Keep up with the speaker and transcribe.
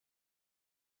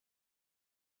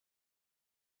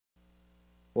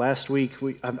last week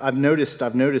I've noticed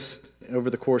over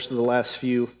the course of the last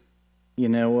few,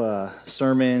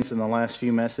 sermons and the last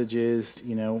few messages,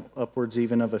 upwards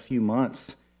even of a few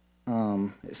months,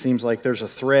 it seems like there's a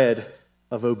thread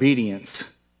of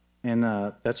obedience, and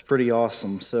that's pretty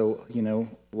awesome. So,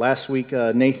 last week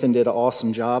Nathan did an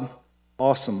awesome job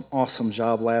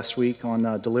last week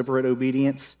on deliberate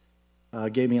obedience.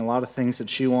 Gave me a lot of things to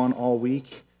chew on all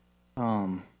week,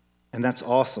 and that's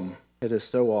awesome. It is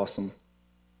so awesome.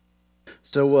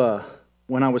 So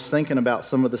when I was thinking about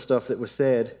some of the stuff that was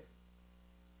said,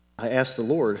 I asked the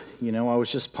Lord, I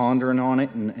was just pondering on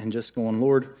it and just going,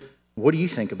 Lord, what do you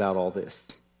think about all this?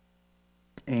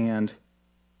 And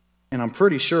I'm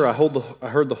pretty sure I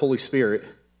heard the Holy Spirit.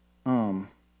 I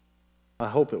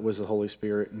hope it was the Holy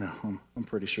Spirit. No, I'm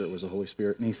pretty sure it was the Holy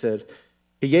Spirit. And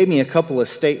he gave me a couple of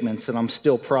statements that I'm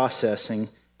still processing.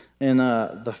 And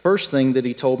the first thing that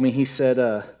he told me, he said,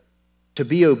 to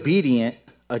be obedient,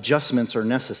 adjustments are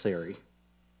necessary.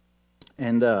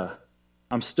 And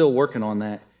I'm still working on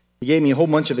that. He gave me a whole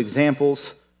bunch of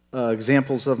examples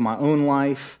of my own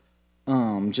life,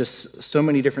 just so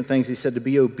many different things. He said to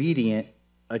be obedient,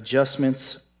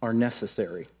 adjustments are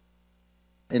necessary.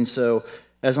 And so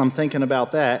as I'm thinking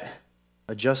about that,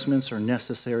 adjustments are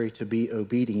necessary to be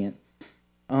obedient.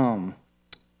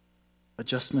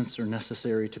 Adjustments are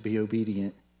necessary to be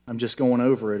obedient. I'm just going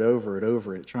over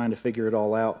it, trying to figure it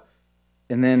all out.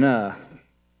 And then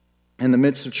in the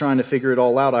midst of trying to figure it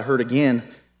all out, I heard again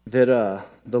that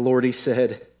the Lord, he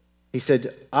said, you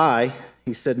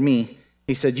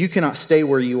cannot stay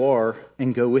where you are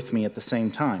and go with me at the same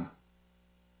time.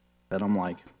 And I'm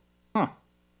like,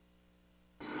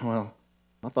 well,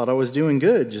 I thought I was doing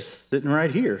good just sitting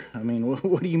right here. I mean,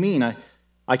 what do you mean?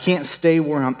 I can't stay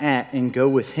where I'm at and go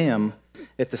with him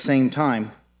at the same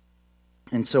time.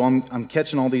 And so I'm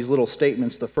catching all these little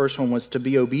statements. The first one was to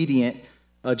be obedient,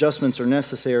 adjustments are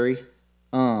necessary.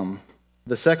 The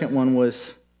second one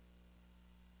was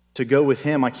to go with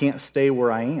him. I can't stay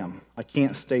where I am. I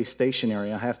can't stay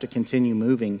stationary. I have to continue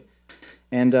moving.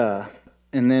 And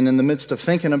then in the midst of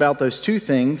thinking about those two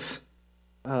things,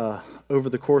 over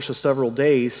the course of several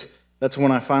days, that's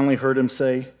when I finally heard him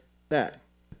say that.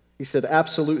 He said,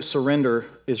 absolute surrender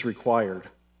is required.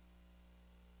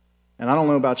 And I don't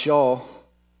know about y'all,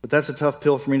 but that's a tough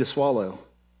pill for me to swallow.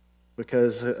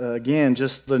 Because, again,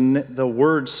 just the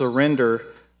word surrender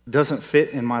doesn't fit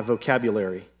in my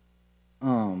vocabulary.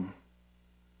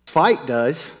 Fight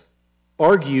does.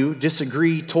 Argue,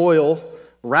 disagree, toil,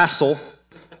 wrestle.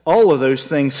 All of those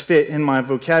things fit in my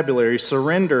vocabulary.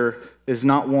 Surrender is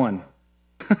not one.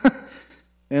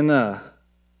 And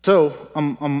so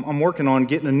I'm working on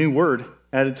getting a new word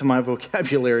added to my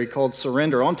vocabulary called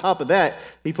surrender. On top of that,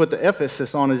 he put the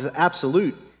emphasis on his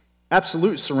absolute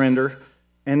surrender.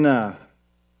 And I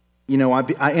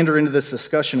enter into this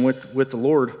discussion with the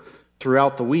Lord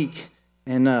throughout the week,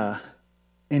 and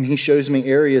he shows me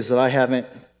areas that I haven't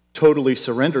totally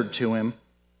surrendered to him,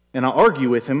 and I argue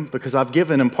with him because I've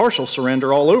given him partial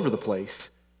surrender all over the place,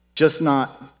 just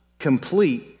not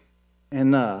complete.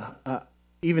 And I've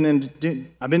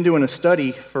been doing a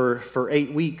study for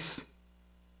 8 weeks.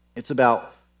 It's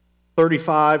about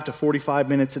 35 to 45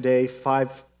 minutes a day,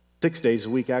 6 days a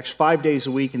week, actually 5 days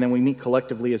a week, and then we meet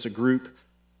collectively as a group.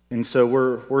 And so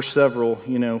we're several,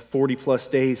 40 plus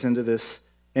days into this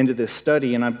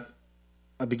study, and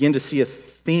I begin to see a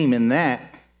theme in that.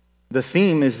 The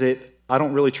theme is that I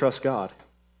don't really trust God,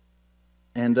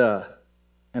 and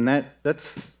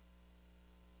that's.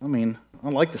 I mean, I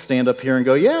like to stand up here and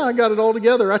go, yeah, I got it all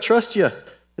together. I trust you.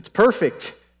 It's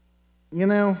perfect.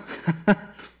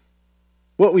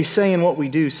 What we say and what we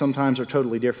do sometimes are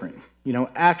totally different.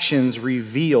 Actions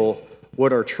reveal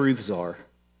what our truths are.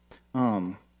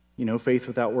 Faith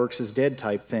without works is dead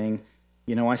type thing.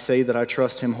 I say that I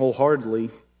trust him wholeheartedly,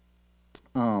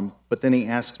 but then he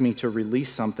asks me to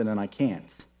release something and I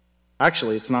can't.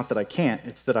 Actually, it's not that I can't,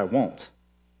 it's that I won't.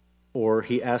 Or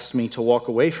he asks me to walk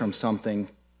away from something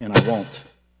and I won't.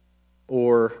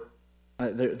 Or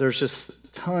there's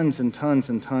just tons and tons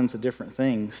and tons of different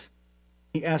things.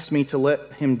 He asks me to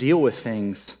let him deal with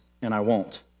things and I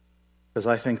won't, because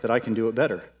I think that I can do it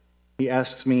better. He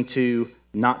asks me to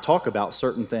not talk about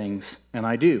certain things, and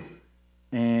I do.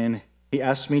 And he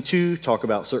asks me to talk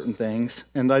about certain things,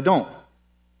 and I don't.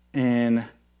 And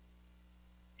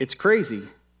it's crazy.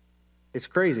 It's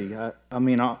crazy. I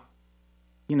know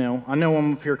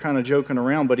I'm up here kind of joking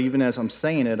around, but even as I'm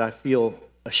saying it, I feel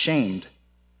ashamed.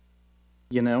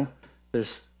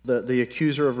 There's the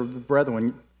accuser of the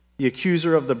brethren. The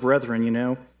accuser of the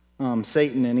brethren,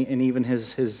 Satan and even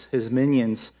his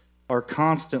minions are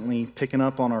constantly picking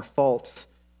up on our faults.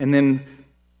 And then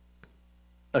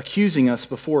accusing us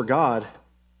before God,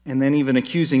 and then even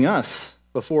accusing us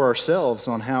before ourselves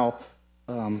on how,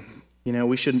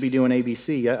 we shouldn't be doing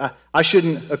ABC. I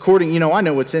shouldn't, I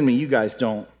know what's in me, you guys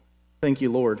don't. Thank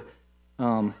you, Lord.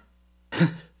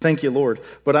 Thank you, Lord.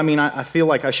 But I feel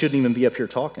like I shouldn't even be up here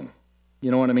talking.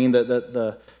 You know what I mean?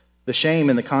 The shame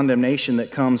and the condemnation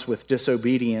that comes with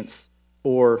disobedience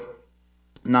or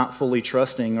not fully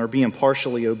trusting or being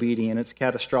partially obedient, it's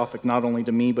catastrophic not only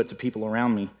to me but to people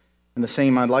around me. And the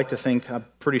same, I'd like to think, I'm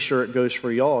pretty sure it goes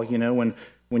for y'all.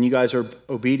 When you guys are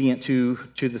obedient to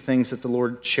the things that the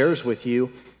Lord shares with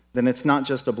you, then it's not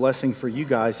just a blessing for you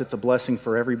guys, it's a blessing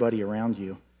for everybody around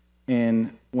you.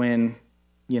 And when,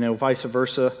 vice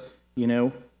versa,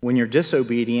 when you're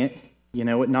disobedient,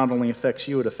 it not only affects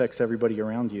you, it affects everybody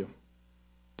around you.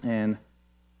 And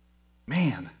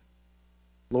man,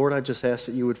 Lord, I just ask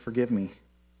that you would forgive me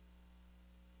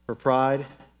for pride,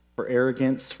 for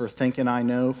arrogance, for thinking I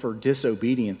know, for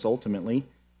disobedience ultimately,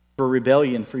 for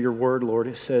rebellion. For your word, Lord,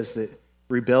 it says that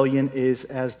rebellion is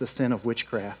as the sin of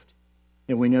witchcraft.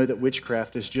 And we know that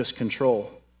witchcraft is just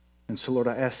control. And so, Lord,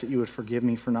 I ask that you would forgive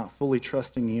me for not fully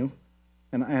trusting you,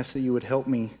 and I ask that you would help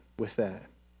me with that.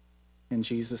 In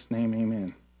Jesus' name,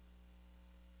 amen.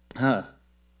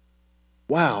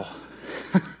 Wow.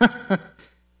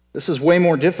 This is way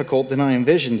more difficult than I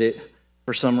envisioned it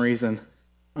for some reason.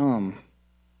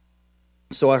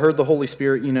 So I heard the Holy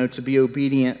Spirit, to be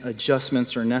obedient,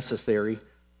 adjustments are necessary.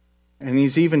 And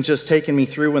he's even just taken me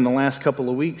through in the last couple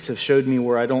of weeks, have showed me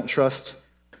where I don't trust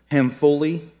him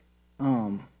fully.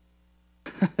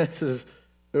 This is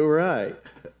all right.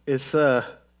 It's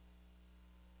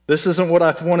this isn't what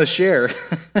I want to share,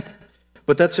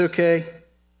 but that's okay.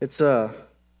 It's the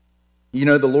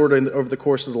Lord over the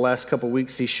course of the last couple of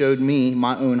weeks, he showed me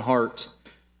my own heart,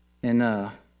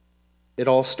 and it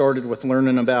all started with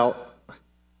learning about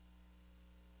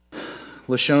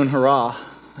Lashon Hara,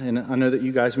 and I know that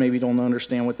you guys maybe don't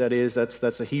understand what that is.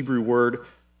 That's a Hebrew word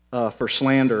for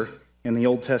slander in the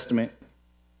Old Testament,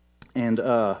 and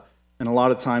a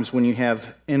lot of times when you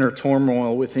have inner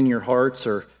turmoil within your hearts,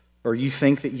 or you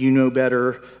think that you know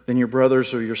better than your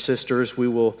brothers or your sisters, we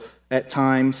will at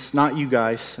times, not you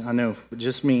guys, I know, but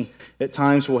just me, at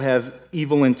times we'll have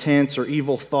evil intents or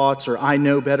evil thoughts, or I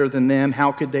know better than them.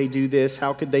 How could they do this?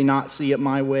 How could they not see it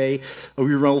my way? Or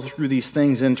we roll through these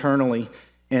things internally.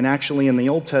 And actually in the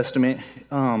Old Testament,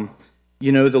 the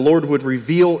Lord would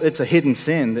reveal, it's a hidden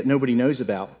sin that nobody knows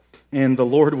about. And the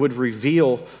Lord would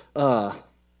reveal,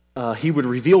 he would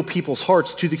reveal people's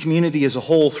hearts to the community as a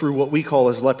whole through what we call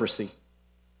as leprosy.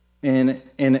 And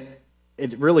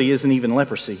it really isn't even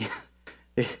leprosy.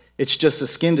 It's just a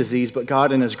skin disease, but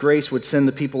God in his grace would send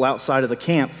the people outside of the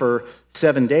camp for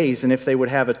 7 days, and if they would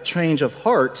have a change of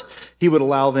heart, he would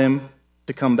allow them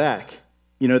to come back.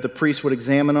 The priest would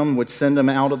examine them, would send them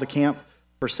out of the camp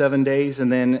for 7 days,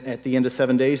 and then at the end of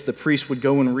 7 days, the priest would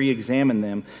go and re-examine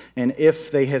them. And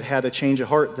if they had had a change of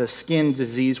heart, the skin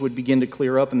disease would begin to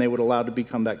clear up, and they would allow to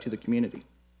come back to the community.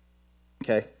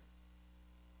 Okay?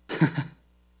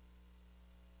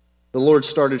 The Lord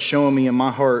started showing me in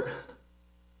my heart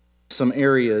some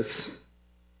areas,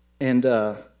 and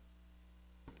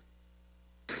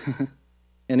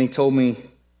and he told me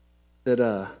that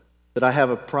I have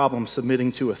a problem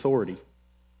submitting to authority.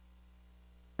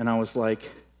 And I was like,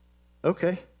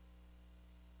 okay.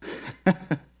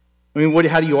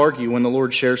 How do you argue when the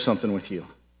Lord shares something with you?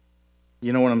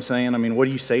 You know what I'm saying? What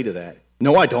do you say to that?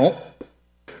 No, I don't.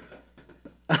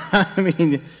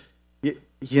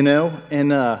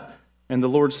 And the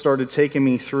Lord started taking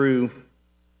me through.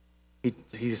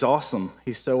 He's awesome.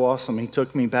 He's so awesome. He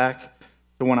took me back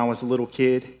to when I was a little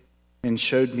kid and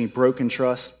showed me broken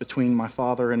trust between my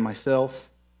father and myself.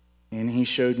 And he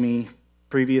showed me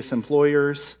previous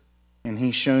employers, and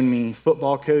he's shown me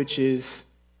football coaches,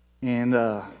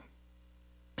 and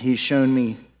he's shown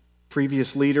me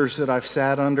previous leaders that I've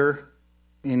sat under,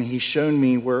 and he's shown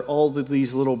me where all of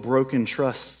these little broken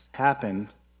trusts happened.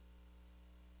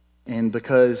 And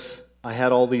because I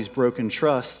had all these broken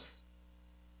trusts,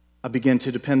 I began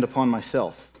to depend upon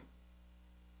myself.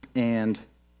 And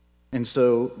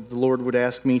so the Lord would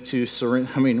ask me to surrender.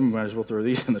 We might as well throw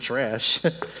these in the trash.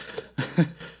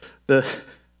 The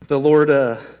Lord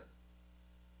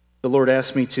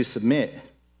asked me to submit,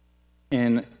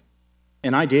 and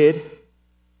I did,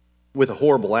 with a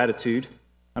horrible attitude.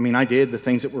 I did the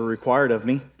things that were required of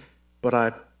me, but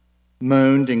I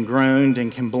moaned and groaned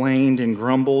and complained and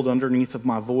grumbled underneath of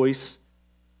my voice.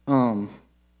 And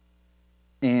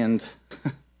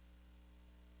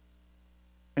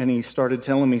he started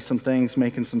telling me some things,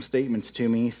 making some statements to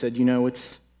me. He said, you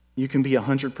can be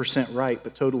 100% right,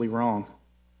 but totally wrong.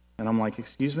 And I'm like,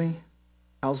 excuse me?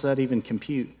 How's that even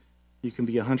compute? You can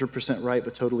be 100% right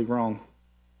but totally wrong.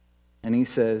 And he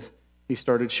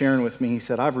started sharing with me, he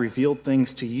said, I've revealed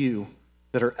things to you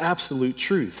that are absolute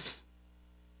truths,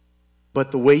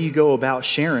 but the way you go about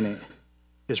sharing it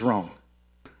is wrong.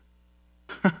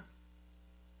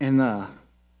 And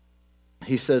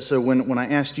he says, so when I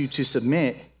asked you to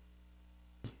submit,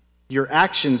 your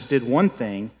actions did one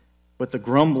thing, but the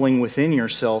grumbling within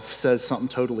yourself says something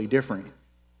totally different.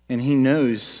 And he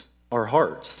knows our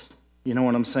hearts. You know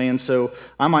what I'm saying? So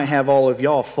I might have all of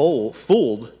y'all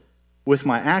fooled with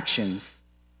my actions,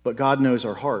 but God knows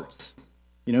our hearts.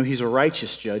 You know, he's a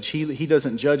righteous judge. He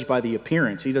doesn't judge by the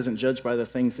appearance. He doesn't judge by the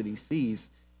things that he sees.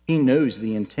 He knows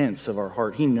the intents of our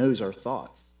heart. He knows our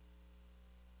thoughts.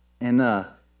 And,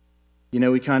 you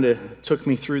know, he kind of took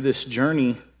me through this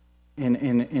journey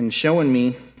and showing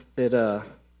me that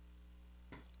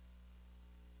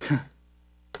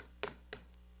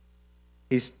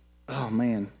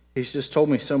he's just told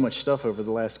me so much stuff over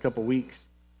the last couple weeks.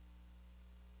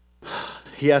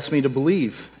 He asked me to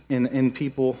believe in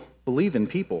people, believe in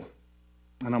people.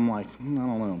 And I'm like, I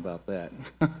don't know about that.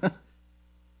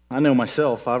 I know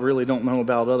myself. I really don't know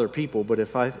about other people, but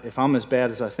if I'm as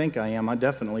bad as I think I am, I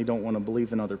definitely don't want to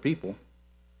believe in other people.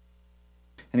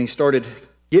 And he started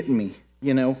getting me,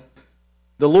 you know.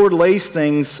 The Lord lays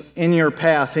things in your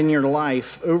path, in your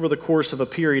life, over the course of a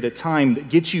period of time that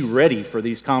gets you ready for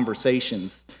these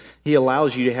conversations. He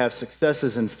allows you to have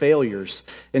successes and failures.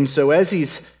 And so as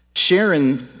he's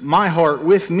sharing my heart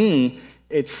with me,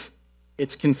 it's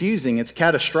confusing. It's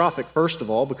catastrophic, first of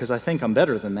all, because I think I'm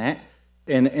better than that.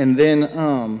 And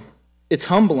then it's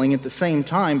humbling at the same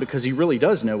time because he really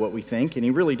does know what we think and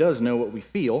he really does know what we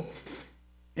feel.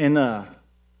 And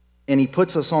he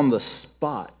puts us on the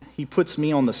spot. He puts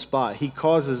me on the spot. He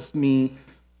causes me,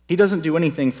 he doesn't do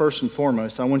anything first and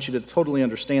foremost. I want you to totally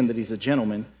understand that he's a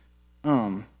gentleman.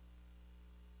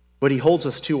 But he holds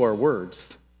us to our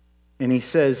words. And he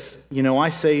says, you know, I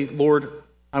say, Lord,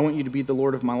 I want you to be the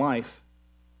Lord of my life.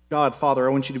 God, Father,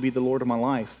 I want you to be the Lord of my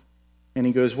life. And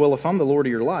he goes, well, if I'm the Lord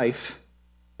of your life,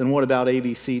 then what about A,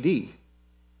 B, C, D?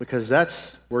 Because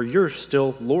that's where you're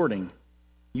still lording.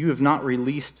 You have not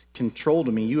released control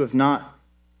to me. You have not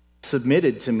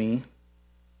submitted to me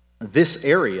this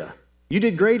area. You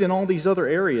did great in all these other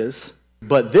areas,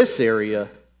 but this area,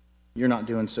 you're not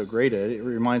doing so great at it. It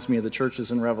reminds me of the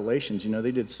churches in Revelations. You know,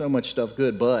 they did so much stuff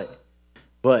good, but.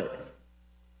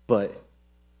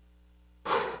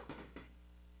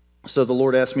 So the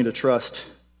Lord asked me to trust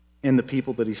in the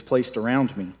people that he's placed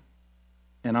around me.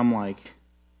 And I'm like,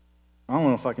 I don't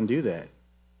know if I can do that.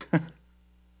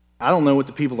 I don't know what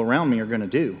the people around me are going to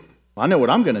do. I know what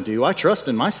I'm going to do. I trust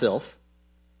in myself.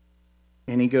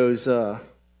 And he goes,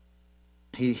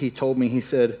 he told me, he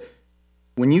said,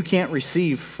 when you can't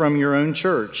receive from your own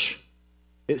church,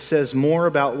 it says more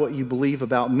about what you believe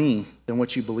about me than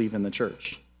what you believe in the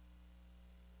church.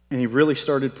 And he really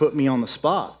started putting me on the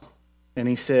spot. And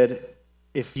he said,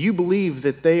 if you believe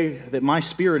that my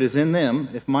spirit is in them,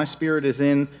 if my spirit is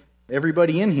in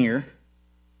everybody in here,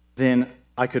 then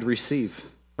I could receive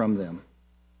from them.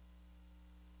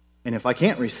 And if I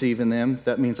can't receive in them,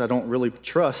 that means I don't really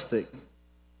trust that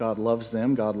God loves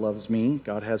them, God loves me,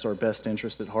 God has our best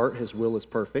interest at heart, his will is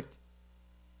perfect.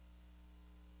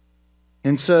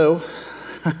 And so,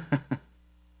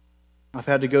 I've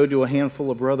had to go to a handful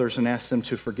of brothers and ask them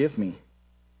to forgive me.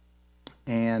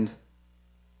 And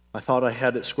I thought I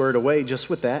had it squared away just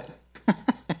with that.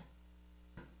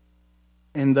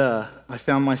 And I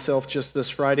found myself just this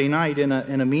Friday night in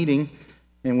a meeting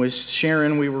and was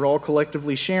sharing. We were all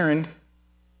collectively sharing.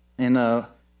 And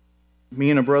me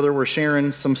and a brother were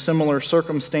sharing some similar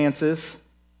circumstances.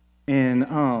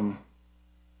 And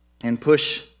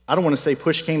push, I don't want to say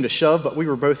push came to shove, but we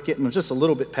were both getting just a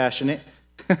little bit passionate.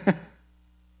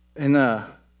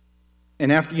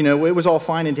 And after, you know, it was all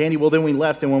fine and dandy. Well, then we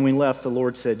left, and when we left, the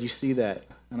Lord said, you see that?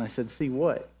 And I said, see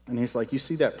what? And he's like, you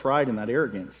see that pride and that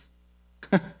arrogance?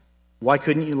 Why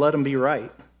couldn't you let them be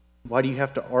right? Why do you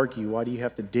have to argue? Why do you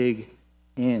have to dig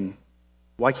in?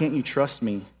 Why can't you trust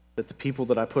me that the people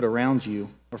that I put around you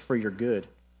are for your good?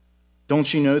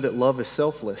 Don't you know that love is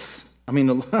selfless? I mean,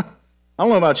 I don't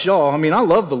know about y'all. I mean, I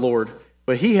love the Lord,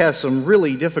 but he has some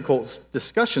really difficult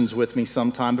discussions with me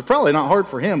sometimes. They're probably not hard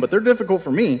for him, but they're difficult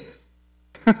for me.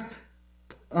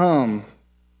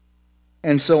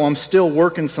 And so I'm still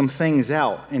working some things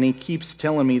out, and he keeps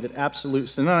telling me that absolute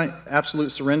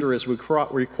surrender is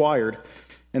required.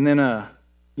 And then,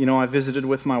 you know, I visited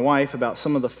with my wife about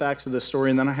some of the facts of the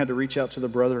story, and then I had to reach out to the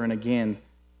brother and again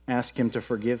ask him to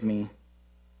forgive me.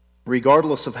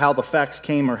 Regardless of how the facts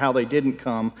came or how they didn't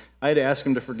come, I had to ask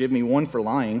him to forgive me, one, for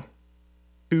lying,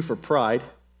 2 for pride,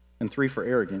 and 3 for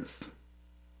arrogance.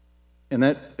 And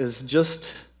that is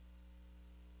just,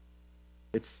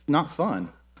 it's not fun.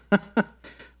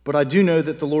 But I do know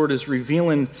that the Lord is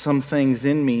revealing some things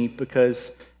in me,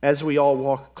 because as we all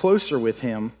walk closer with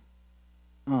him,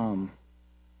 the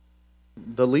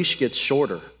leash gets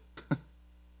shorter.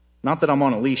 Not that I'm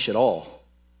on a leash at all,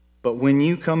 but when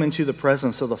you come into the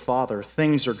presence of the Father,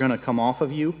 things are going to come off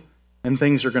of you and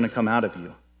things are going to come out of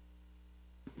you.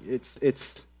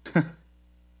 It's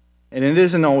and it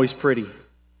isn't always pretty.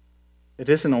 It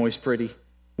isn't always pretty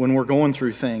when we're going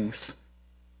through things.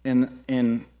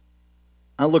 And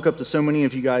I look up to so many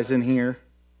of you guys in here.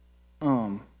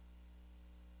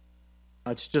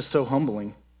 It's just so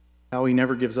humbling how he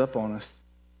never gives up on us,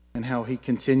 and how he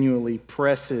continually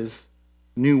presses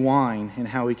new wine, and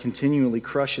how he continually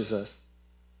crushes us.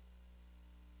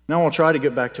 Now I'll try to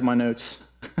get back to my notes.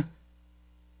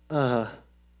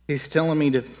 He's telling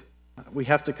me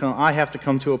I have to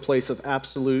come to a place of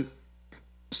absolute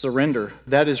surrender.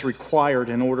 That is required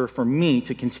in order for me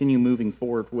to continue moving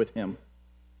forward with him.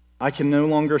 I can no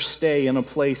longer stay in a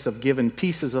place of giving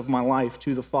pieces of my life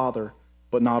to the Father,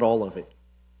 but not all of it.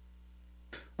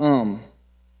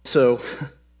 So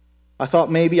I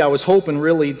thought maybe, I was hoping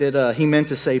really that he meant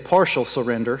to say partial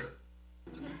surrender,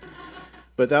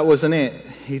 but that wasn't it.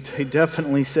 He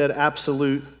definitely said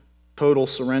absolute, total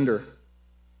surrender.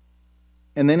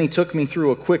 And then he took me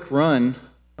through a quick run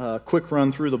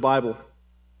through the Bible.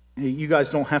 You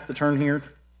guys don't have to turn here.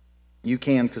 You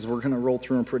can, because we're going to roll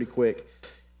through them pretty quick.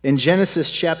 In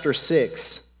Genesis chapter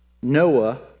 6,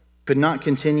 Noah could not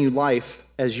continue life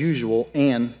as usual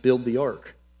and build the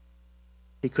ark.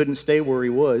 He couldn't stay where he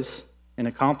was and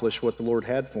accomplish what the Lord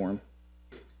had for him.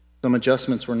 Some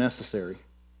adjustments were necessary.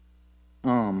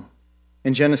 In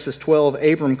Genesis 12,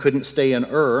 Abram couldn't stay in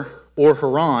Ur or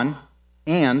Haran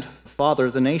and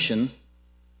father the nation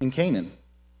in Canaan.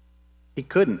 He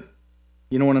couldn't.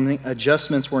 You know what I mean?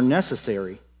 Adjustments were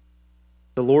necessary.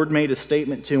 The Lord made a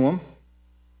statement to him,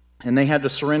 and they had to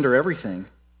surrender everything.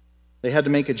 They had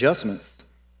to make adjustments.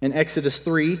 In Exodus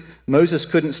 3, Moses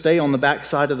couldn't stay on the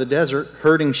backside of the desert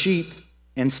herding sheep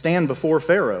and stand before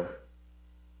Pharaoh.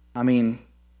 I mean,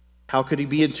 how could he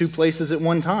be in 2 places at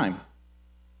one time?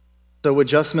 So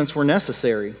adjustments were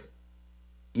necessary.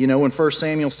 You know, in 1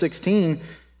 Samuel 16,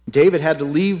 David had to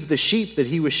leave the sheep that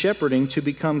he was shepherding to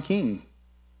become king.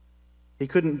 He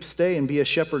couldn't stay and be a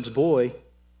shepherd's boy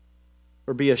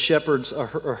or be a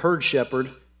herd shepherd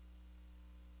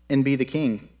and be the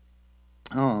king.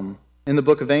 In the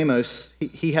book of Amos,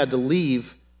 he had to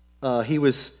leave.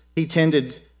 He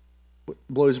tended,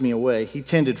 blows me away, he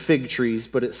tended fig trees,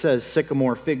 but it says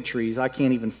sycamore fig trees. I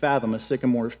can't even fathom a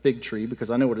sycamore fig tree because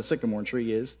I know what a sycamore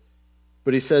tree is.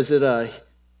 But he says that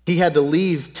he had to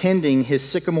leave tending his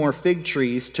sycamore fig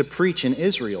trees to preach in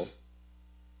Israel.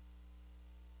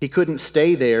 He couldn't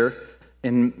stay there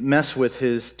and mess with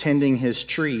tending his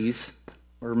trees,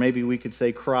 or maybe we could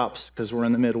say crops because we're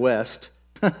in the Midwest,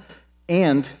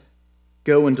 and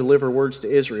go and deliver words to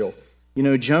Israel. You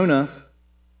know, Jonah,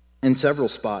 in several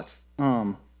spots,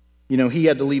 he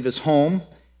had to leave his home,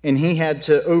 and he had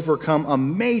to overcome a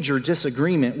major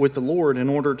disagreement with the Lord in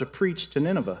order to preach to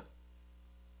Nineveh.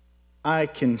 I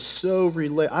can so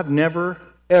relate. I've never,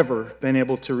 ever been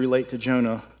able to relate to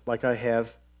Jonah like I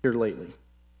have here lately.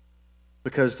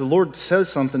 Because the Lord says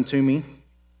something to me,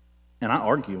 and I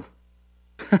argue.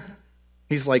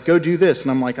 He's like, go do this. And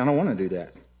I'm like, I don't want to do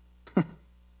that.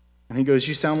 And he goes,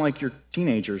 you sound like you're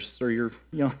teenagers, or you're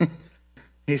young.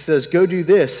 He says, go do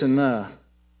this. And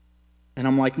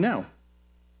I'm like, no.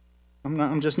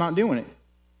 I'm just not doing it.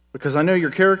 Because I know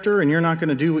your character, and you're not going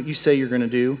to do what you say you're going to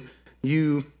do.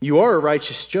 You are a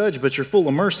righteous judge, but you're full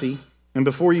of mercy. And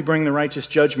before you bring the righteous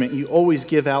judgment, you always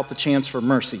give out the chance for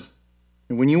mercy.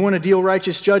 And when you want to deal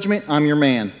righteous judgment, I'm your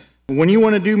man. And when you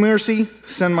want to do mercy,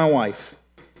 send my wife.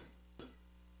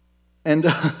 And,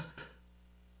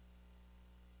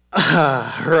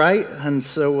 right? And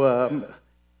so,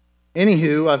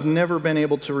 anywho, I've never been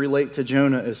able to relate to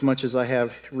Jonah as much as I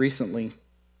have recently.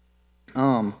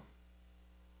 In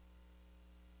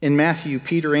Matthew,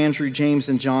 Peter, Andrew, James,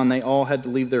 and John, they all had to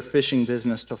leave their fishing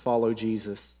business to follow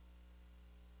Jesus.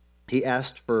 He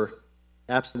asked for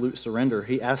absolute surrender.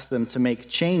 He asked them to make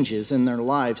changes in their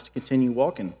lives to continue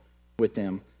walking with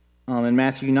them. In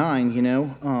Matthew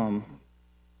 9, I'm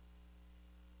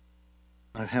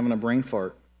having a brain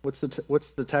fart. What's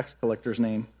the tax collector's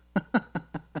name?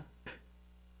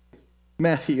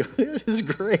 Matthew. It is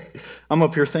great. I'm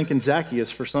up here thinking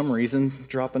Zacchaeus for some reason,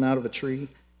 dropping out of a tree.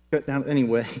 Cut down.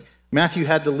 Anyway, Matthew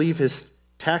had to leave his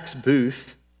tax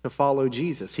booth to follow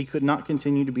Jesus. He could not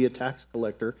continue to be a tax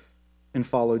collector and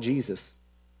follow Jesus.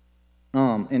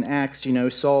 in Acts,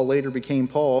 Saul later became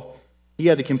Paul. He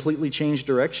had to completely change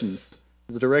directions,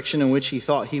 the direction in which he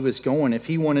thought he was going. If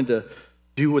he wanted to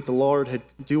do what the Lord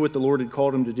had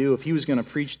called him to do, if he was going to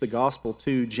preach the gospel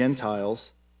to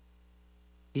Gentiles,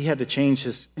 he had to change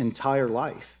his entire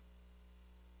life.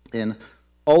 And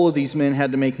all of these men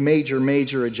had to make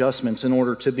major adjustments in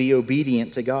order to be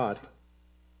obedient to God.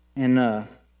 And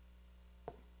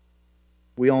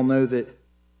we all know that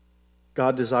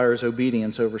God desires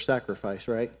obedience over sacrifice,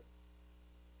 right?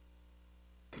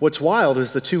 What's wild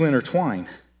is the two intertwine.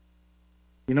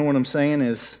 You know what I'm saying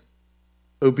is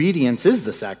obedience is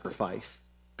the sacrifice.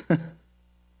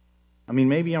 I mean,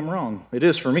 maybe I'm wrong. It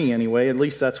is for me anyway. At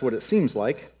least that's what it seems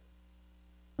like.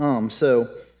 So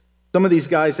some of these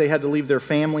guys, they had to leave their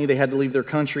family. They had to leave their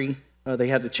country. They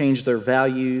had to change their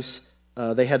values.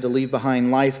 They had to leave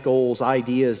behind life goals,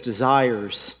 ideas,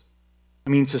 desires. I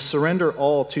mean, to surrender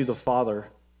all to the Father.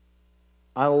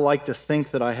 I like to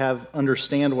think that I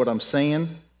understand what I'm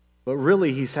saying, but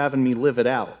really He's having me live it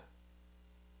out.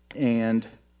 And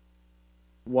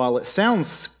while it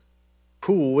sounds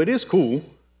cool, it is cool.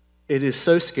 It is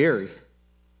so scary.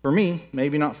 For me,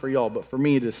 maybe not for y'all, but for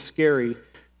me it is scary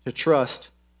to trust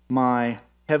my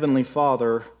Heavenly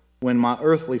Father when my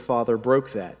earthly father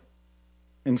broke that.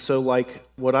 And so like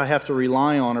what I have to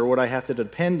rely on or what I have to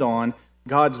depend on,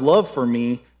 God's love for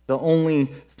me, the only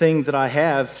thing that I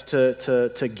have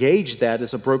to gauge that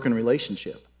is a broken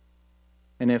relationship.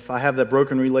 And if I have that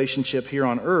broken relationship here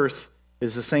on earth,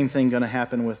 is the same thing going to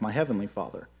happen with my Heavenly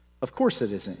Father? Of course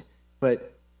it isn't.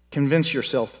 But convince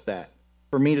yourself that.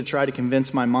 For me to try to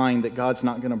convince my mind that God's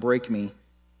not going to break me,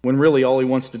 when really all He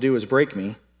wants to do is break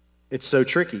me, it's so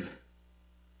tricky.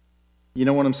 You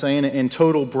know what I'm saying? In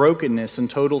total brokenness and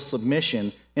total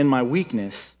submission, in my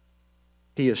weakness,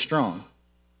 He is strong.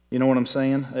 You know what I'm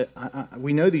saying?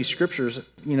 We know these scriptures,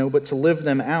 but to live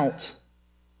them out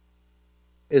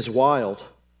is wild.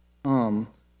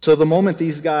 So the moment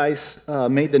these guys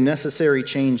made the necessary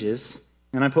changes,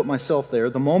 and I put myself there,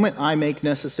 the moment I make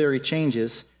necessary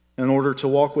changes in order to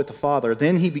walk with the Father,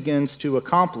 then He begins to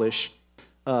accomplish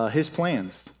His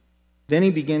plans. Then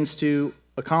He begins to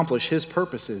accomplish His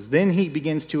purposes. Then He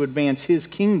begins to advance His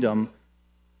kingdom,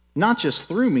 not just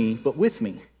through me, but with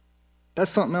me. That's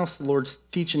something else the Lord's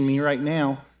teaching me right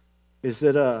now, is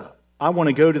that I want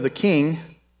to go to the King,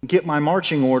 get my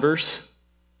marching orders,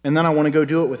 and then I want to go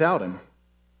do it without Him.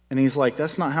 And He's like,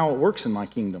 that's not how it works in my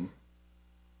kingdom.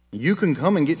 You can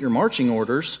come and get your marching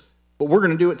orders, but we're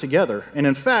going to do it together. And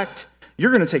in fact,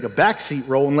 you're going to take a backseat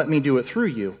role and let me do it through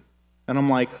you. And I'm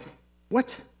like,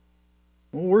 what?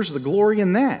 Well, where's the glory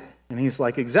in that? And He's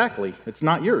like, exactly. It's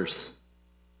not yours.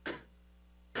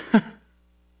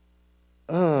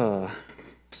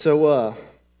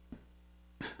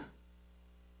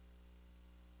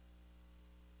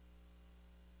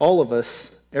 All of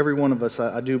us, every one of us,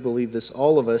 I do believe this,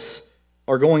 all of us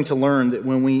are going to learn that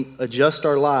when we adjust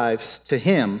our lives to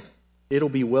Him, it'll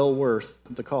be well worth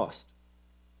the cost.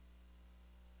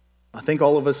 I think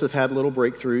all of us have had little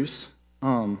breakthroughs,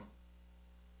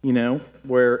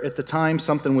 where at the time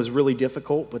something was really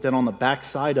difficult, but then on the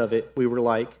backside of it, we were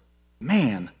like,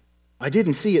 man, I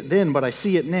didn't see it then, but I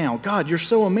see it now. God, you're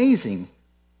so amazing.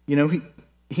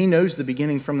 He knows the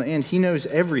beginning from the end. He knows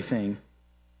everything.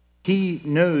 He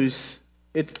knows,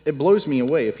 it blows me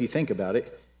away if you think about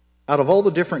it. Out of all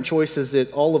the different choices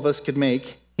that all of us could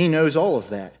make, He knows all of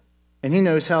that. And He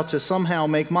knows how to somehow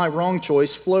make my wrong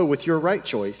choice flow with your right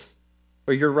choice.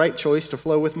 Or your right choice to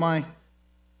flow with my,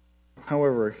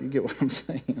 however, you get what I'm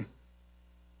saying.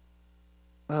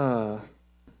 I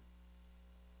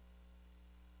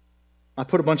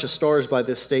put a bunch of stars by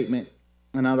this statement,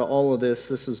 and out of all of this,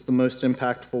 this is the most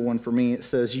impactful one for me. It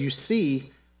says, you see,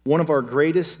 one of our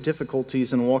greatest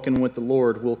difficulties in walking with the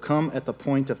Lord will come at the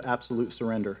point of absolute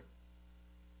surrender.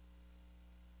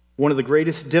 One of the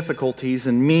greatest difficulties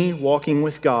in me walking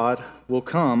with God will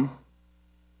come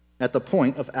at the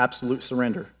point of absolute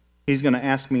surrender. He's going to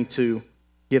ask me to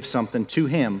give something to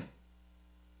Him.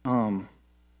 There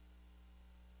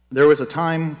was a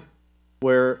time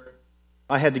where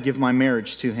I had to give my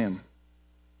marriage to Him.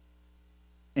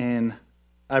 And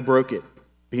I broke it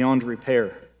beyond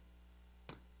repair.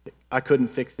 I couldn't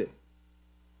fix it.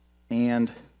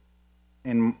 And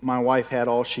my wife had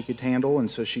all she could handle,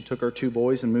 and so she took our two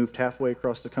boys and moved halfway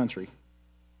across the country.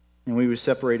 And we were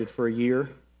separated for a year.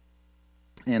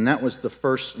 And that was the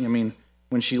first, when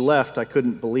she left, I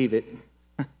couldn't believe it.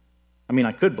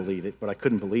 I could believe it, but I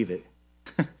couldn't believe it.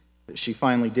 That she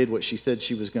finally did what she said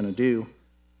she was going to do.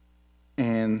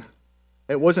 And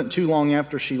it wasn't too long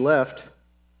after she left,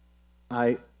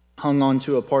 I hung on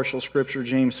to a partial scripture.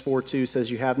 James 4:2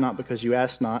 says, you have not because you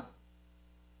ask not.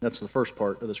 That's the first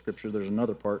part of the scripture. There's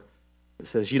another part that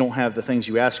says you don't have the things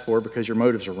you ask for because your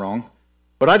motives are wrong.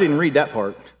 But I didn't read that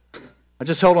part. I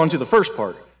just held on to the first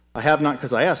part. I have not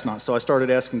because I asked not. So I started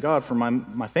asking God for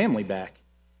my family back.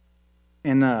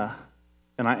 And I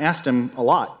asked him a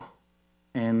lot.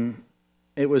 And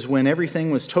it was when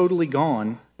everything was totally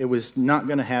gone, it was not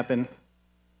going to happen.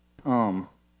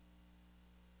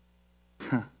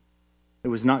 It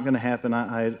was not going to happen.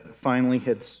 I finally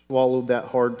had swallowed that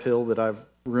hard pill that I've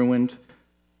ruined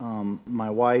my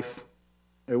wife.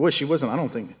 She wasn't, I don't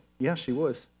think. Yeah, she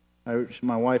was.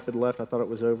 My wife had left. I thought it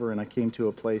was over, and I came to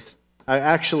a place. I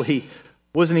actually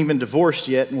wasn't even divorced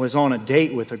yet and was on a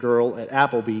date with a girl at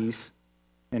Applebee's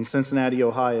in Cincinnati,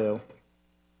 Ohio.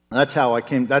 That's how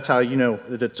you know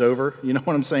that it's over. You know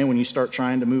what I'm saying? When you start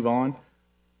trying to move on.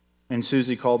 And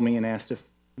Susie called me and asked if,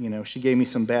 she gave me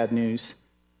some bad news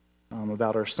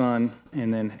about our son,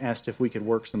 and then asked if we could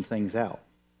work some things out.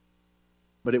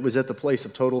 But it was at the place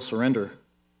of total surrender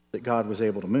that God was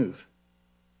able to move.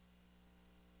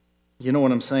 You know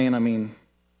what I'm saying? I mean,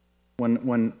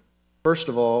 when first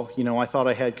of all, I thought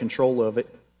I had control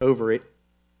over it,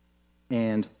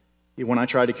 and when I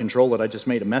tried to control it, I just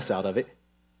made a mess out of it.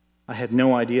 I had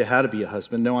no idea how to be a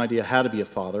husband, no idea how to be a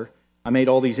father. I made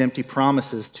all these empty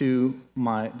promises to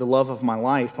the love of my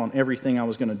life on everything I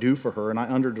was going to do for her, and I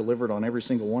under-delivered on every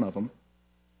single one of them.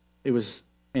 It was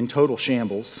in total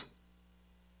shambles,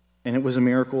 and it was a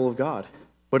miracle of God.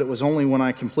 But it was only when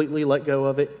I completely let go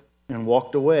of it and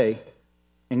walked away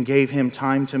and gave him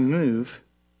time to move.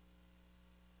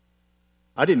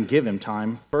 I didn't give him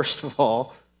time, first of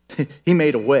all. He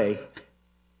made a way.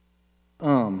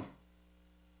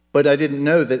 But I didn't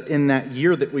know that in that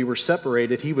year that we were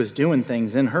separated, he was doing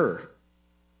things in her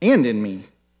and in me.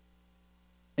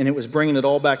 And it was bringing it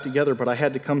all back together, but I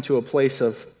had to come to a place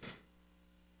of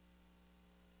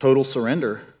total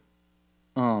surrender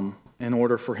in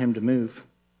order for him to move.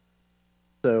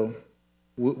 So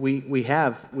we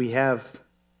have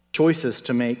choices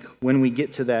to make when we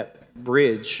get to that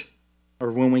bridge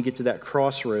or when we get to that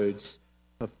crossroads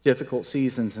of difficult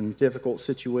seasons and difficult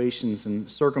situations and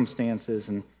circumstances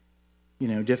and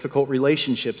difficult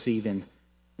relationships even,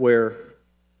 where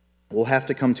we'll have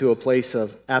to come to a place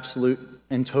of absolute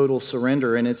and total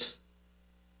surrender, and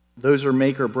those are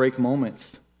make or break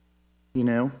moments,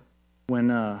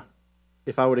 when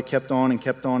if I would have kept on and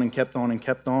kept on and kept on and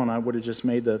kept on, I would have just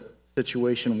made the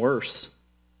situation worse.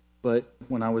 But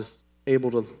when I was able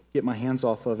to get my hands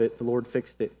off of it, the Lord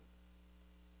fixed it.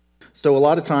 So a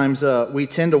lot of times we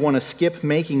tend to want to skip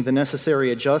making the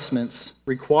necessary adjustments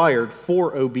required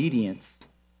for obedience.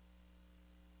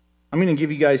 I'm going to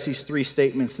give you guys these three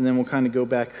statements, and then we'll kind of go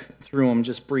back through them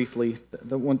just briefly.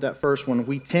 That first one,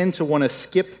 we tend to want to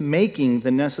skip making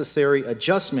the necessary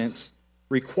adjustments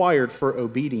required for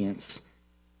obedience.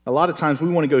 A lot of times we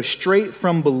want to go straight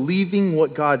from believing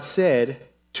what God said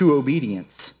to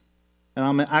obedience. And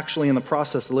I'm actually in the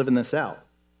process of living this out.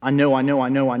 I know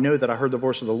that I heard the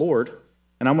voice of the Lord,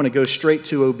 and I'm going to go straight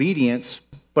to obedience,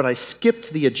 but I skipped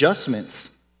the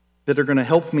adjustments that are going to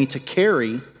help me to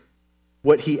carry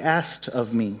what he asked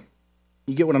of me.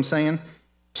 You get what I'm saying?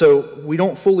 So we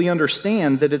don't fully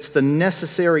understand that it's the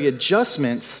necessary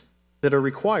adjustments that are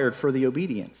required for the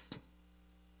obedience.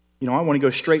 I want to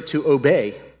go straight to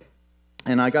obey.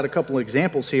 And I got a couple of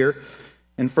examples here.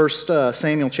 In 1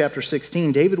 Samuel chapter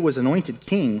 16, David was anointed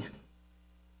king,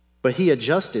 but he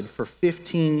adjusted for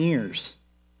 15 years.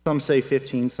 Some say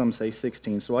 15, some say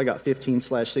 16. So I got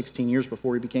 15/16 years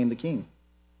before he became the king.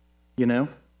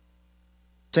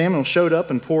 Samuel showed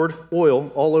up and poured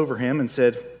oil all over him and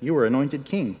said, "You are anointed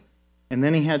king." And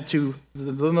then then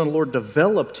the Lord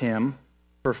developed him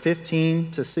for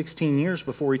 15 to 16 years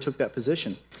before he took that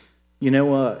position.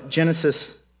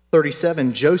 Genesis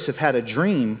 37, Joseph had a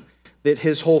dream that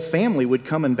his whole family would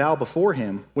come and bow before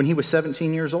him when he was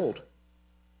 17 years old.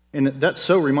 And that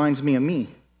so reminds me of me.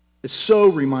 It so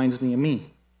reminds me of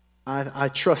me. I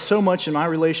trust so much in my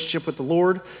relationship with the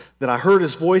Lord that I heard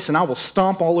his voice, and I will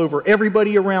stomp all over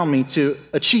everybody around me to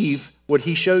achieve what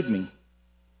he showed me.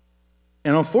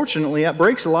 And unfortunately, that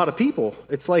breaks a lot of people.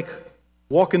 It's like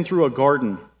walking through a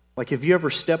garden. Like, have you ever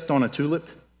stepped on a tulip?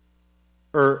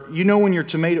 Or, when your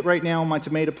tomato, right now, my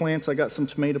tomato plants, I got some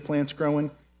tomato plants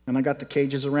growing, and I got the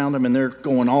cages around them, and they're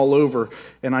going all over.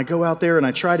 And I go out there, and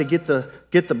I try to get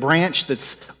the branch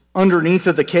that's underneath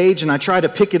of the cage, and I try to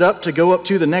pick it up to go up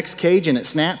to the next cage, and it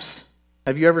snaps.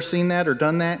 Have you ever seen that or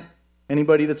done that?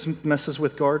 Anybody that messes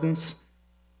with gardens?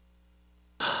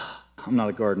 I'm not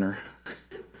a gardener.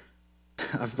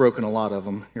 I've broken a lot of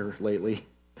them here lately.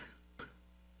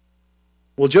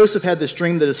 Well, Joseph had this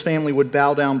dream that his family would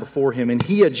bow down before him, and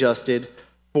he adjusted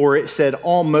for it said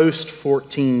almost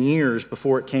 14 years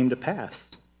before it came to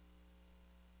pass.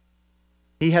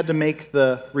 He had to make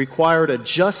the required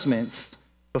adjustments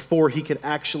before he could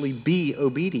actually be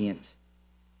obedient.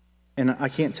 And I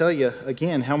can't tell you,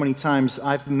 again, how many times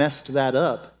I've messed that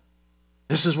up.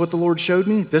 This is what the Lord showed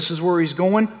me. This is where he's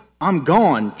going. I'm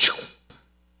gone.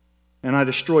 And I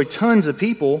destroyed tons of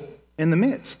people in the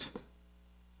midst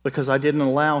because I didn't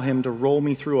allow him to roll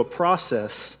me through a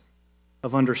process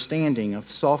of understanding, of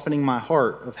softening my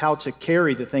heart, of how to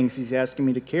carry the things he's asking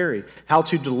me to carry, how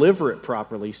to deliver it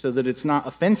properly so that it's not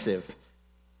offensive.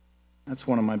 That's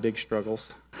one of my big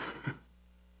struggles.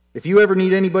 If you ever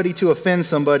need anybody to offend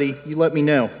somebody, you let me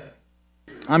know.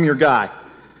 I'm your guy.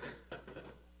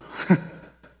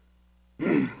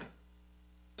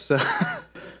 So,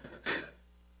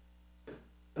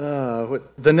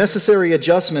 the necessary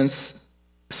adjustments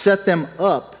set them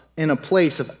up in a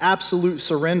place of absolute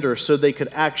surrender so they could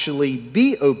actually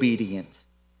be obedient.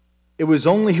 It was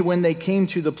only when they came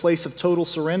to the place of total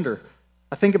surrender.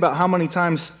 I think about how many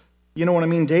times, you know what I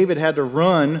mean, David had to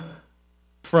run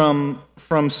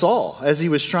from Saul as he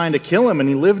was trying to kill him, and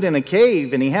he lived in a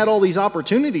cave, and he had all these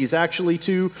opportunities actually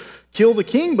to kill the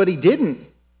king, but he didn't.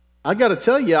 I got to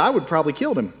tell you, I would probably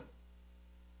killed him.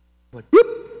 Like,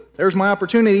 whoop, there's my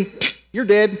opportunity. You're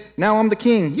dead. Now I'm the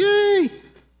king. Yay!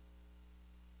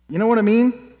 You know what I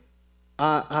mean?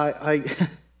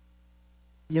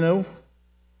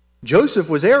 Joseph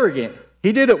was arrogant.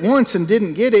 He did it once and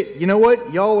didn't get it. You know what?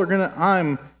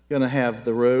 I'm going to have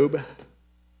the robe.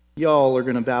 Y'all are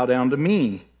going to bow down to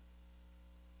me.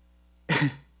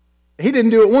 He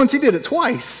didn't do it once, he did it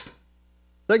twice.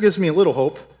 That gives me a little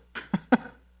hope.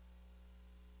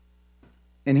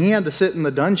 And he had to sit in the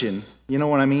dungeon, you know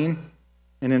what I mean?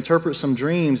 And interpret some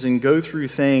dreams and go through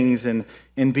things and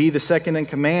be the second in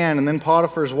command. And then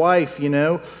Potiphar's wife,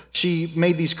 she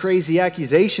made these crazy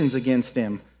accusations against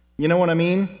him. You know what I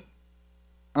mean?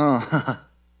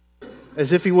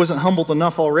 As if he wasn't humbled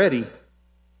enough already.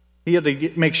 He had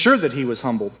to make sure that he was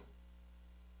humbled.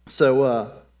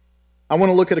 So I want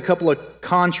to look at a couple of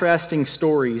contrasting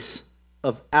stories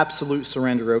of absolute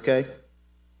surrender, okay?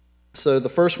 So the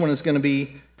first one is going to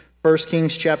be 1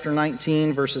 Kings chapter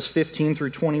 19, verses 15 through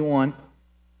 21.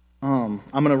 I'm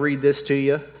going to read this to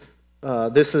you.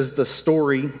 This is the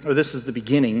story, or this is the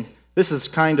beginning. This is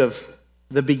kind of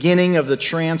the beginning of the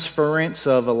transference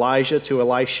of Elijah to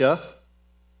Elisha.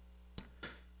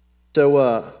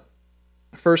 So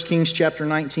 1 Kings chapter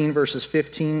 19, verses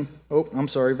 19.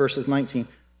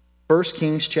 1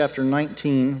 Kings chapter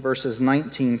 19, verses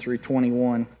 19 through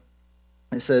 21.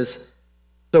 It says,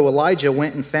 So Elijah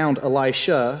went and found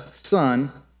Elisha,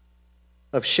 son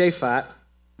of Shaphat,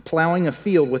 plowing a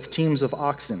field with teams of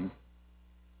oxen.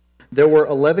 There were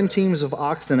 11 teams of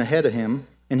oxen ahead of him,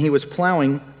 and he was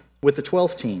plowing with the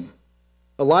 12th team.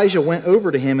 Elijah went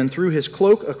over to him and threw his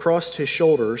cloak across his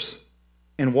shoulders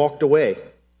and walked away.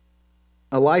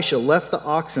 Elisha left the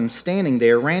oxen standing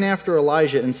there, ran after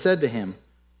Elijah, and said to him,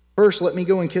 First, let me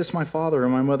go and kiss my father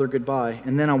and my mother goodbye,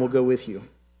 and then I will go with you.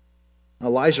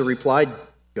 Elijah replied,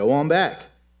 Go on back,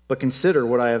 but consider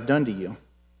what I have done to you.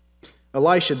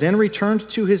 Elisha then returned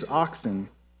to his oxen.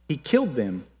 He killed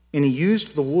them, and he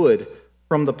used the wood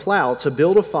from the plow to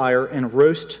build a fire and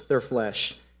roast their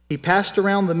flesh. He passed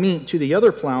around the meat to the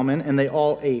other plowmen, and they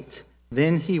all ate.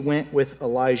 Then he went with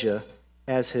Elijah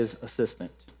as his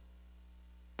assistant.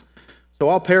 So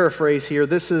I'll paraphrase here.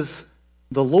 This is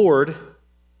the Lord.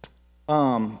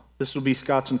 This will be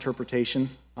Scott's interpretation.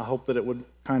 I hope that it would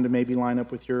kind of maybe line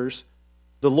up with yours.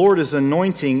 The Lord is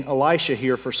anointing Elisha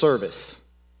here for service.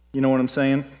 You know what I'm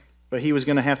saying? But he was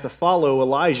going to have to follow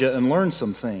Elijah and learn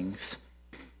some things.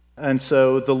 And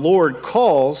so the Lord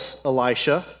calls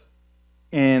Elisha,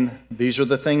 and these are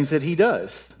the things that he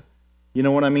does. You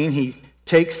know what I mean? He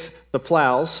takes the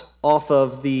plows off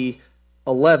of the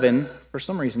 11. For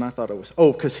some reason, I thought it was,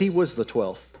 because he was the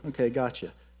 12th. Okay,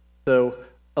 gotcha. So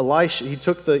Elisha, he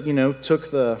took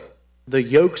the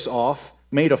yokes off,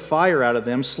 made a fire out of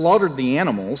them, slaughtered the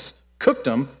animals, cooked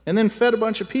them, and then fed a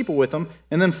bunch of people with them,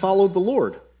 and then followed the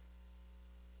Lord.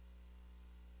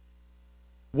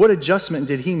 What adjustment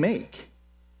did he make?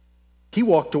 He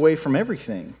walked away from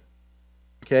everything.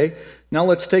 Okay, now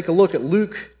let's take a look at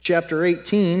Luke chapter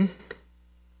 18.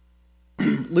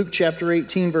 Luke chapter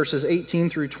 18, verses 18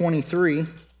 through 23.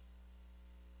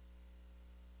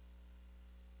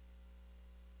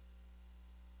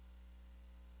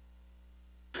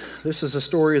 This is a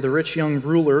story of the rich young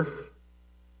ruler.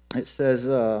 It says,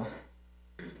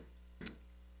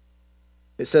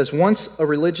 once a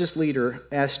religious leader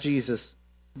asked Jesus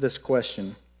this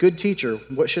question, Good teacher,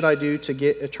 what should I do to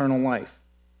get eternal life?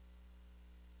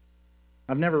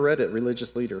 I've never read it,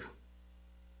 religious leader.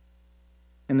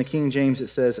 In the King James, it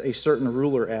says, a certain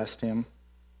ruler asked him,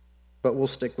 but we'll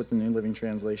stick with the New Living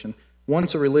Translation.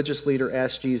 Once a religious leader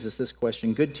asked Jesus this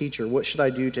question, "Good teacher, what should I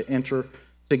do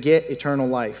to get eternal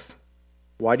life?"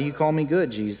 "Why do you call me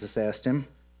good?" Jesus asked him.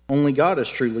 "Only God is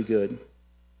truly good.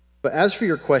 But as for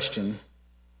your question,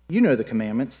 you know the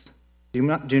commandments. Do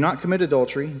not commit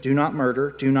adultery, do not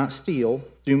murder, do not steal,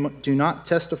 do not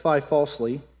testify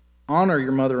falsely, honor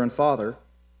your mother and father."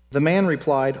 The man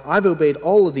replied, "I've obeyed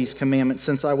all of these commandments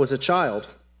since I was a child."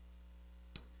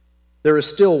 "There is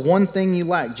still one thing you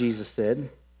lack," Jesus said.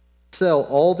 "Sell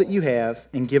all that you have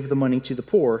and give the money to the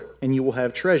poor, and you will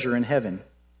have treasure in heaven.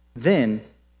 Then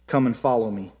come and follow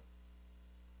me."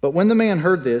 But when the man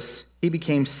heard this, he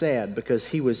became sad because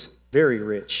he was very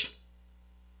rich.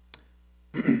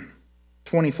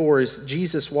 24 is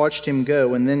Jesus watched him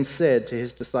go and then said to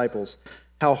his disciples,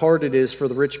 "How hard it is for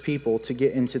the rich people to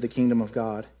get into the kingdom of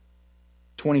God."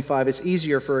 25, it's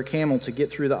easier for a camel to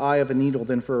get through the eye of a needle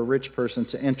than for a rich person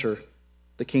to enter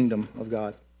the kingdom of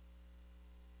God.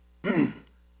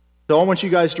 So I want you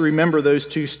guys to remember those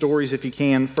two stories if you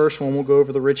can. First one, we'll go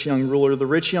over the rich young ruler. The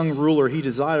rich young ruler, he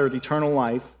desired eternal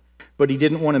life, but he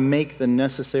didn't want to make the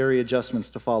necessary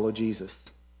adjustments to follow Jesus.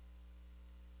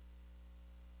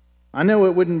 I know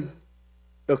it wouldn't...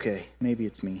 Okay, maybe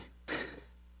it's me.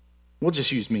 We'll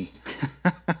just use me.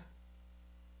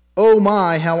 "Oh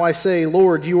my, how I say,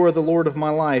 Lord, you are the Lord of my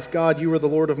life. God, you are the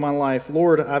Lord of my life.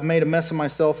 Lord, I've made a mess of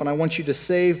myself, and I want you to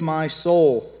save my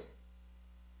soul.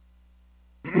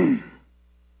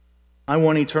 I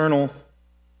want eternal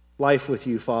life with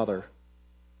you, Father."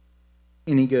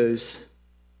 And he goes,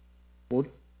 "Well,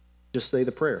 just say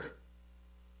the prayer."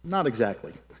 Not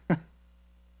exactly.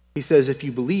 He says, if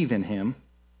you believe in him,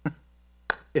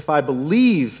 if I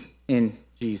believe in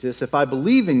Jesus, if I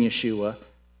believe in Yeshua,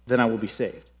 then I will be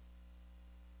saved.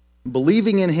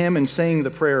 Believing in him and saying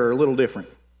the prayer are a little different.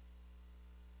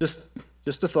 Just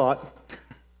a thought.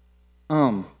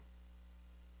 But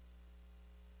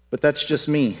that's just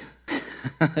me.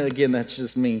 Again, that's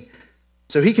just me.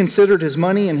 So he considered his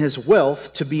money and his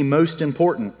wealth to be most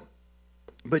important.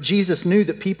 But Jesus knew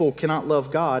that people cannot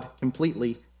love God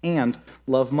completely and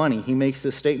love money. He makes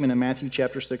this statement in Matthew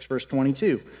chapter 6, verse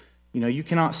 22. You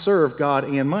cannot serve God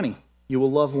and money. You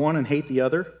will love one and hate the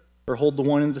other, or hold the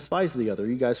one and despise the other.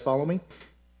 You guys follow me?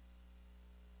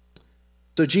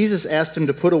 So Jesus asked him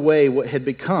to put away what had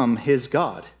become his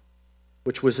God,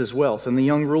 which was his wealth. And the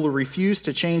young ruler refused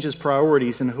to change his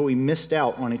priorities, and he missed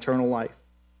out on eternal life.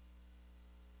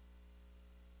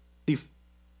 See,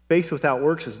 faith without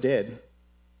works is dead.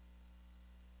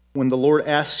 When the Lord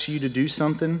asks you to do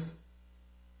something,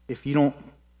 if you don't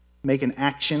make an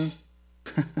action,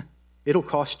 it'll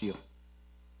cost you.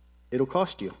 It'll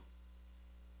cost you.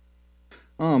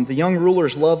 The young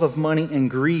ruler's love of money and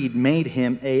greed made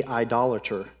him an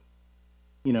idolater.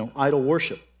 Idol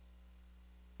worship.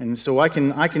 And so I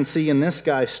can see in this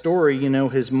guy's story,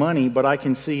 his money, but I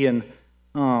can see in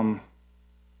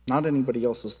not anybody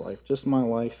else's life, just my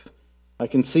life. I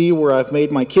can see where I've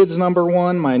made my kids number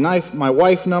one, my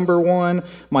wife number one,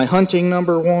 my hunting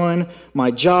number one, my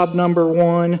job number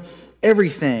one,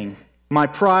 everything. My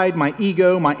pride, my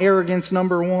ego, my arrogance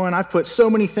number one. I've put so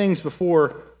many things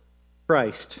before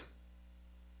Christ.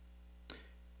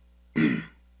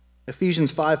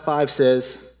 Ephesians 5:5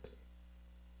 says,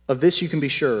 "Of this you can be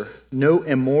sure, no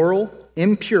immoral,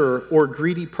 impure, or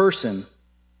greedy person,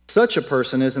 such a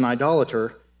person is an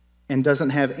idolater and doesn't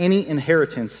have any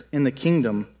inheritance in the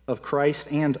kingdom of Christ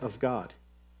and of God."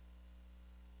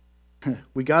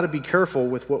 We got to be careful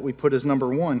with what we put as number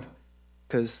one,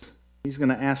 because he's going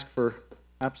to ask for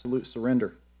absolute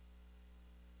surrender.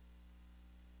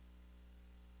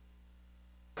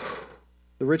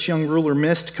 The rich young ruler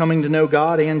missed coming to know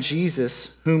God and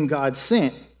Jesus, whom God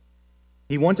sent.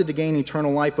 He wanted to gain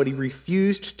eternal life, but he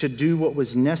refused to do what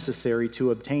was necessary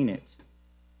to obtain it.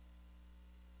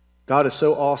 God is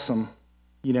so awesome.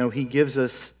 He gives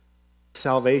us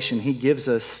salvation. He gives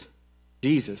us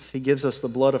Jesus. He gives us the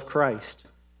blood of Christ.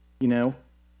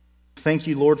 Thank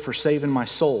you, Lord, for saving my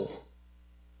soul.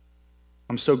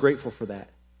 I'm so grateful for that.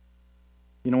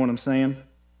 You know what I'm saying?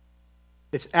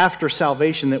 It's after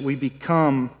salvation that we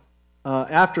become,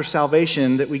 after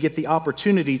salvation that we get the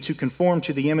opportunity to conform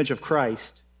to the image of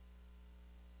Christ.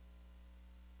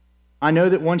 I know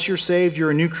that once you're saved,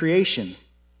 you're a new creation.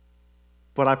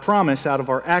 But I promise, out of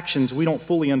our actions, we don't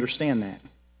fully understand that.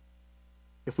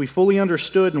 If we fully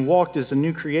understood and walked as a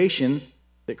new creation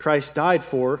that Christ died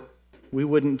for, we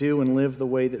wouldn't do and live the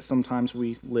way that sometimes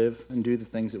we live and do the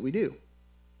things that we do.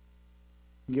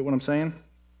 You get what I'm saying?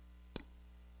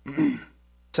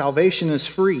 Salvation is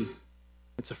free.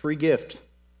 It's a free gift.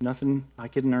 Nothing, I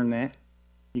couldn't earn that.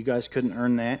 You guys couldn't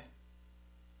earn that.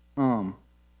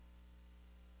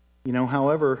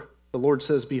 However, the Lord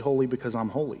says, be holy because I'm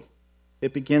holy.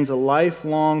 It begins a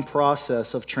lifelong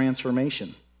process of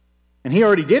transformation. And he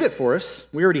already did it for us.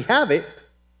 We already have it.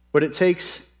 But it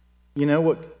takes,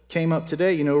 what came up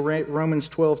today, Romans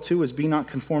 12:2 is, be not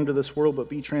conformed to this world, but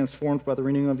be transformed by the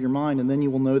renewing of your mind, and then you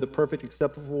will know the perfect,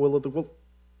 acceptable will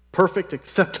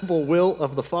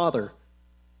of the Father.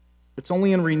 It's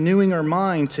only in renewing our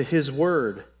mind to his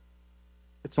word.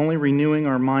 It's only renewing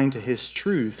our mind to his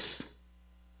truths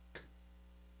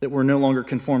that we're no longer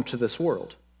conformed to this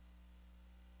world.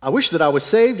 I wish that I was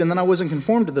saved and then I wasn't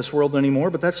conformed to this world anymore,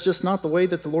 but that's just not the way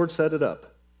that the Lord set it up.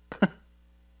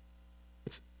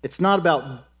 It's not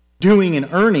about doing and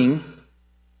earning,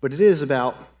 but it is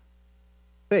about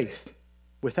faith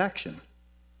with action.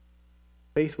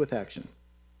 Faith with action.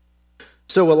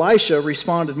 So Elisha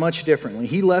responded much differently.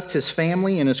 He left his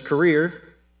family and his career,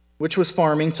 which was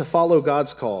farming, to follow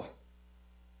God's call.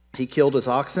 He killed his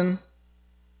oxen.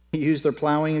 He used their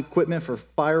plowing equipment for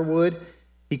firewood.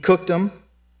 He cooked them.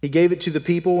 He gave it to the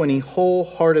people, and he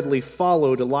wholeheartedly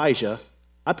followed Elijah.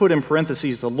 I put in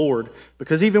parentheses the Lord,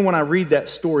 because even when I read that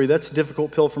story, that's a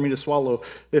difficult pill for me to swallow.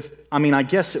 I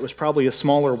guess it was probably a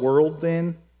smaller world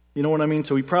then. You know what I mean?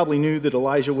 So he probably knew that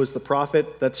Elijah was the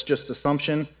prophet. That's just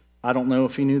assumption. I don't know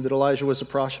if he knew that Elijah was a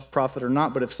prophet or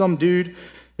not, but if some dude,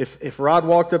 if Rod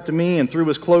walked up to me and threw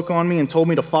his cloak on me and told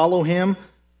me to follow him,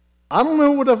 I don't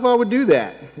know if I would do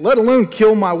that, let alone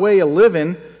kill my way of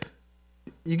living.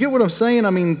 You get what I'm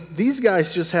saying? These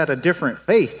guys just had a different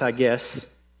faith, I guess,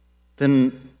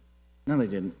 no, they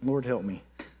didn't. Lord, help me.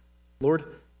 Lord,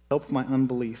 help my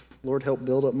unbelief. Lord, help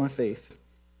build up my faith.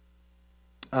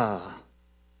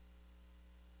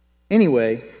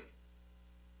 Anyway,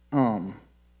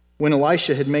 when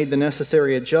Elisha had made the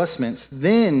necessary adjustments,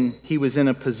 then he was in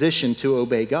a position to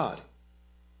obey God.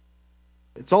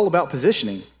 It's all about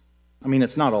positioning.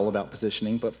 It's not all about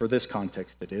positioning, but for this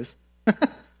context it is.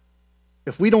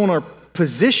 If we don't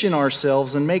position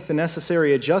ourselves and make the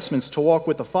necessary adjustments to walk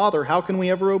with the Father, how can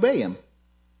we ever obey him?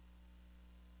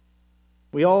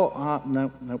 We all,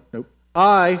 nope.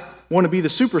 I want to be the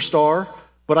superstar,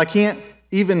 but I can't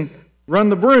even run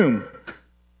the broom.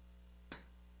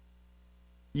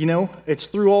 It's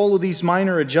through all of these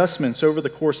minor adjustments over the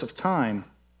course of time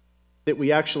that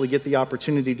we actually get the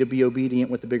opportunity to be obedient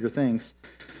with the bigger things.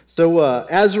 So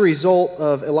as a result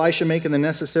of Elisha making the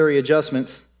necessary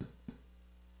adjustments,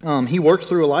 he worked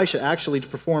through Elisha actually to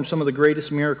perform some of the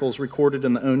greatest miracles recorded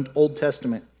in the Old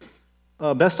Testament.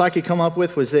 Best I could come up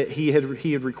with was that he had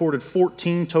recorded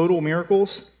 14 total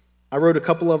miracles. I wrote a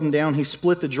couple of them down. He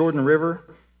split the Jordan River.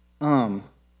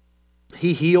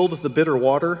 He healed the bitter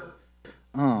water.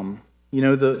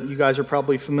 You guys are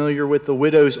probably familiar with the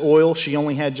widow's oil. She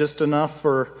only had just enough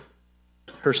for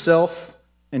herself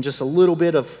and just a little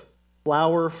bit of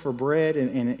flour for bread,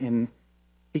 and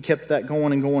he kept that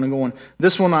going and going and going.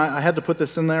 This one, I had to put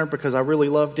this in there because I really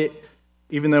loved it.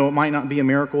 Even though it might not be a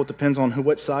miracle, it depends on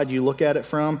what side you look at it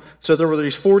from. So there were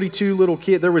these 42 little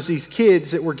kids. There was these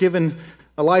kids that were giving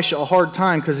Elisha a hard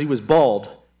time because he was bald.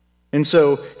 And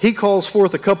so he calls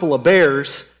forth a couple of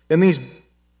bears, and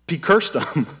he cursed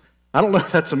them. I don't know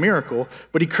if that's a miracle,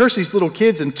 but he cursed these little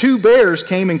kids, and 2 bears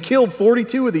came and killed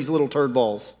 42 of these little turd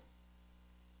balls.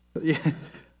 Do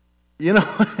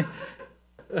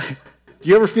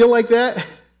you ever feel like that?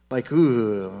 Like,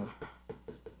 ooh,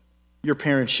 your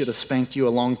parents should have spanked you a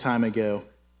long time ago.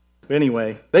 But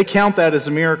anyway, they count that as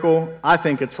a miracle. I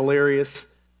think it's hilarious.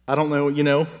 I don't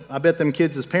know, I bet them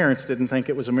kids' parents didn't think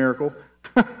it was a miracle.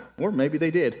 Or maybe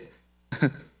they did.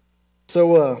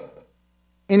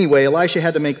 Anyway, Elisha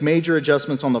had to make major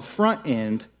adjustments on the front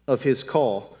end of his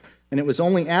call. And it was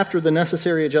only after the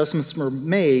necessary adjustments were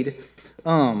made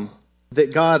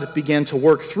that God began to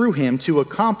work through him to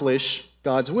accomplish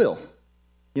God's will.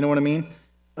 You know what I mean?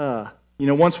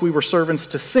 Once we were servants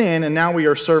to sin, and now we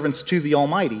are servants to the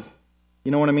Almighty.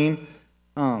 You know what I mean?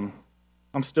 I'm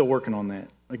still working on that.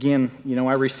 Again,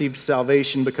 I received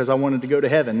salvation because I wanted to go to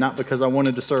heaven, not because I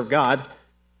wanted to serve God.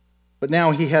 But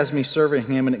now he has me serving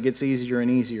him, and it gets easier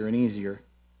and easier and easier.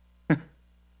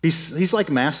 He's like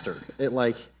master at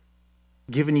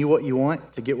giving you what you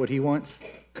want to get what he wants.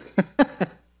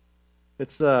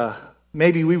 It's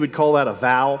maybe we would call that a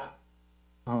vow.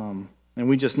 And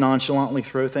we just nonchalantly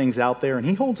throw things out there, and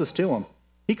he holds us to them.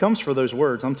 He comes for those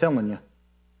words, I'm telling you.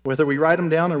 Whether we write them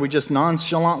down or we just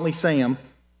nonchalantly say them,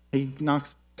 he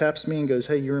taps me and goes,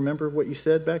 hey, you remember what you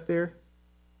said back there?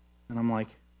 And I'm like,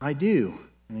 I do.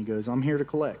 And he goes, I'm here to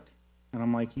collect. And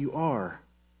I'm like, you are.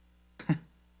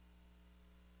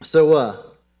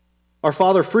 So Our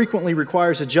Father frequently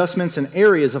requires adjustments in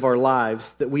areas of our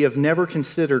lives that we have never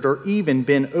considered or even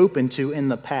been open to in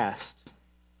the past.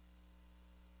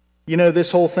 You know,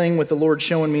 this whole thing with the Lord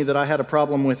showing me that I had a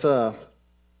problem with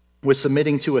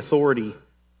submitting to authority,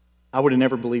 I would have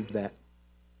never believed that.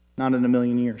 Not in a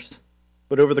million years.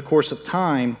 But over the course of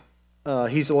time,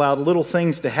 He's allowed little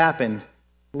things to happen,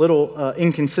 little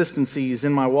inconsistencies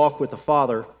in my walk with the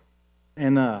Father.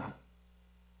 And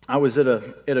I was at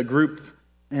a group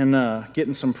and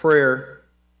getting some prayer,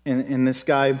 and this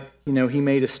guy, you know, he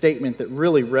made a statement that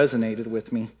really resonated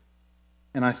with me.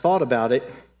 And I thought about it,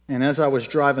 and as I was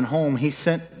driving home, he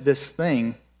sent this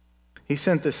thing.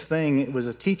 It was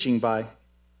a teaching by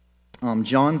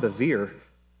John Bevere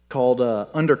called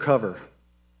Undercover.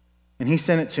 And he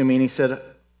sent it to me, and he said,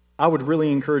 I would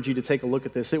really encourage you to take a look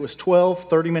at this. It was 12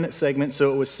 30-minute segments,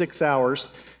 so it was 6 hours.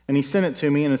 And he sent it to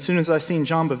me, and as soon as I seen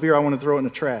John Bevere, I want to throw it in the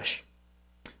trash.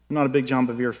 I'm not a big John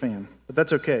Bevere fan, but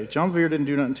that's okay. John Bevere didn't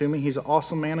do nothing to me. He's an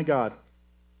awesome man of God.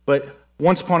 But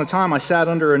once upon a time, I sat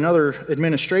under another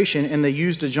administration, and they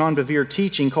used a John Bevere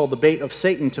teaching called the bait of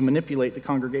Satan to manipulate the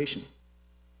congregation.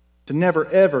 To never,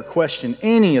 ever question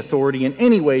any authority in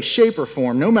any way, shape, or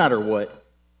form, no matter what.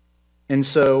 And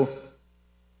so,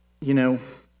 you know,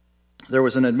 there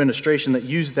was an administration that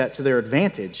used that to their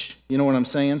advantage. You know what I'm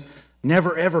saying?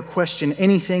 Never, ever question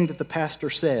anything that the pastor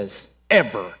says,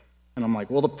 ever. And I'm like,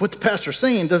 well, what the pastor's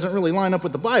saying doesn't really line up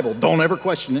with the Bible. Don't ever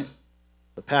question it.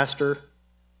 The pastor...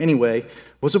 Anyway,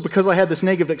 was it because I had this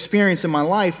negative experience in my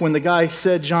life when the guy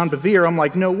said John Bevere? I'm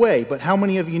like, no way. But how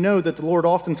many of you know that the Lord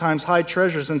oftentimes hides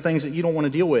treasures in things that you don't want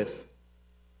to deal with?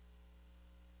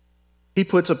 He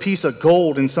puts a piece of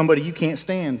gold in somebody you can't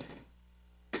stand.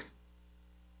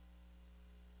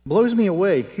 Blows me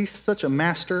away. He's such a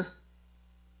master.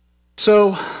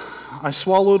 So I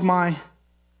swallowed my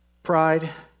pride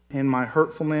and my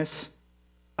hurtfulness.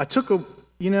 I took a...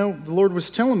 You know, the Lord was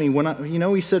telling me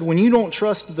He said, when you don't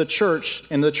trust the church,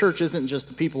 and the church isn't just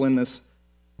the people in this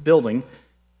building,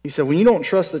 He said, when you don't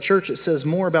trust the church, it says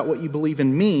more about what you believe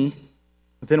in me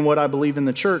than what I believe in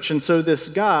the church. And so this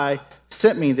guy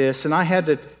sent me this,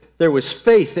 and there was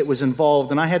faith that was involved,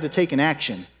 and I had to take an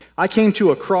action. I came to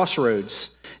a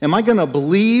crossroads. Am I going to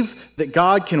believe that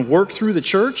God can work through the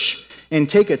church and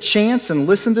take a chance and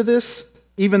listen to this,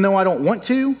 even though I don't want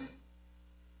to?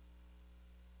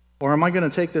 Or am I going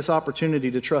to take this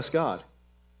opportunity to trust God?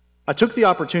 I took the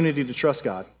opportunity to trust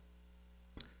God.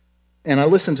 And I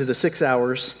listened to the 6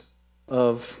 hours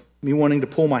of me wanting to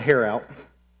pull my hair out.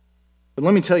 But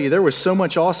let me tell you, there was so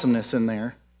much awesomeness in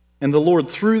there. And the Lord,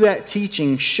 through that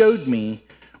teaching, showed me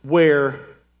where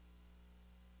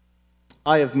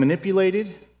I have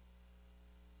manipulated,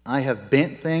 I have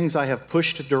bent things, I have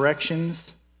pushed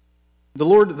directions. The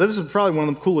Lord, this is probably one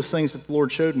of the coolest things that the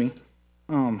Lord showed me.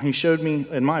 He showed me,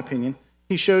 in my opinion,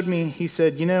 he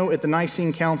said, you know, at the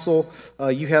Nicene Council,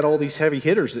 you had all these heavy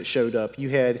hitters that showed up. You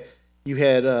had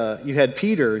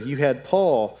Peter, you had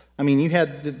Paul. I mean, you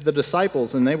had the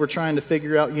disciples, and they were trying to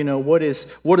figure out, you know, what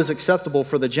is acceptable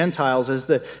for the Gentiles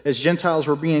as Gentiles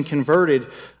were being converted.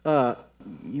 The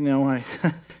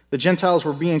Gentiles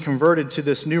were being converted to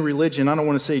this new religion. I don't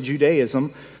want to say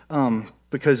Judaism,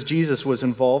 because Jesus was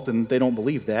involved, and they don't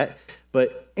believe that.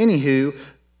 But anywho,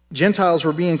 Gentiles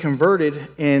were being converted,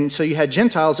 and so you had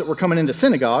Gentiles that were coming into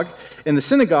synagogue. In the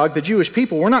synagogue, the Jewish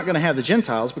people were not going to have the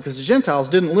Gentiles because the Gentiles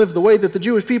didn't live the way that the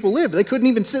Jewish people lived. They couldn't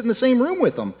even sit in the same room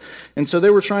with them. And so they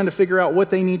were trying to figure out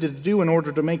what they needed to do in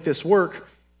order to make this work.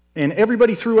 And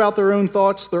everybody threw out their own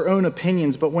thoughts, their own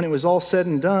opinions, but when it was all said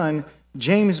and done,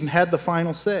 James had the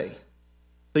final say.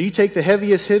 So you take the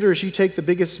heaviest hitters, you take the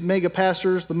biggest mega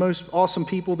pastors, the most awesome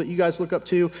people that you guys look up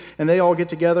to, and they all get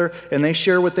together and they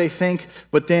share what they think,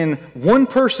 but then one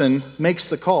person makes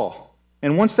the call.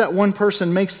 And once that one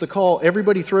person makes the call,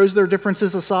 everybody throws their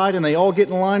differences aside and they all get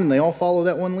in line and they all follow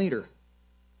that one leader.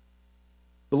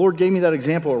 The Lord gave me that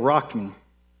example. It rocked me.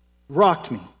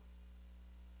 Rocked me.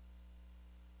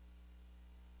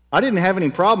 I didn't have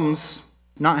any problems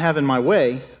not having my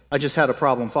way. I just had a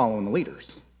problem following the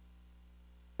leaders.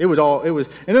 And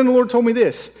then the Lord told me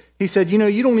this. He said, you know,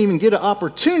 you don't even get an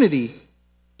opportunity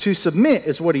to submit,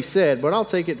 is what He said, but I'll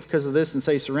take it because of this and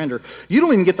say surrender. You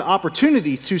don't even get the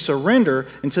opportunity to surrender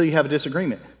until you have a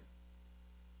disagreement.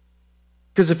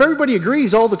 Because if everybody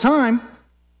agrees all the time,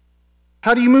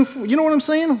 how do you move forward? You know what I'm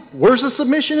saying? Where's the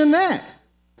submission in that?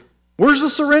 Where's the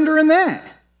surrender in that?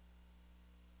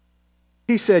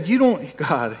 He said,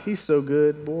 God, He's so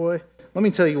good, boy. Let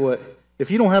me tell you what. If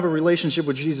you don't have a relationship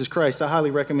with Jesus Christ, I highly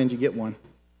recommend you get one.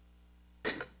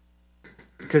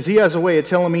 Because He has a way of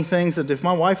telling me things that if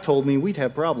my wife told me, we'd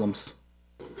have problems.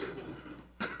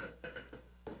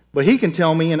 but he can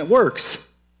tell me and it works.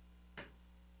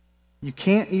 You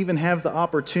can't even have the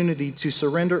opportunity to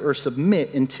surrender or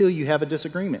submit until you have a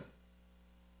disagreement.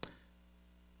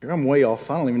 I'm way off.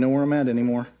 I don't even know where I'm at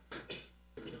anymore.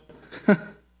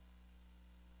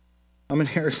 I'm in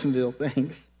Harrisonville,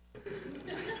 thanks.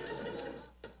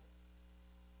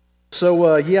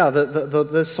 So,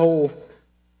 this whole...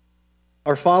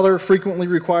 Our Father frequently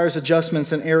requires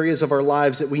adjustments in areas of our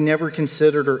lives that we never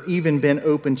considered or even been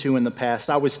open to in the past.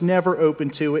 I was never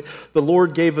open to it. The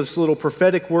Lord gave us a little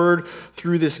prophetic word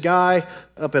through this guy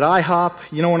up at IHOP.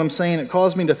 You know what I'm saying? It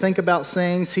caused me to think about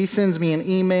things. He sends me an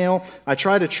email. I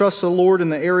try to trust the Lord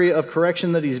in the area of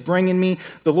correction that he's bringing me.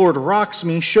 The Lord rocks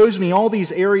me, shows me all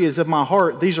these areas of my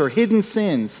heart. These are hidden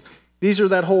sins. These are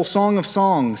that whole Song of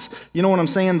Songs. You know what I'm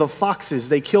saying? The foxes,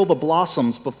 they kill the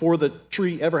blossoms before the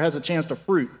tree ever has a chance to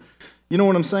fruit. You know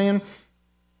what I'm saying?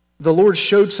 The Lord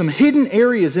showed some hidden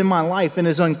areas in my life, and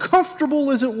as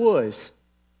uncomfortable as it was,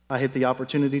 I had the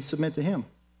opportunity to submit to him.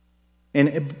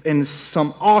 And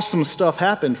some awesome stuff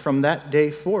happened from that day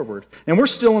forward. And we're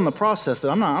still in the process.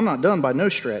 I'm not done by no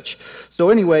stretch. So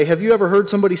anyway, have you ever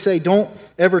heard somebody say, don't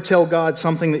ever tell God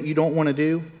something that you don't want to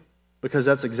do? Because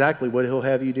that's exactly what he'll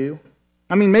have you do.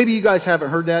 I mean, maybe you guys haven't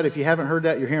heard that. If you haven't heard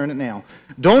that, you're hearing it now.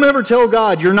 Don't ever tell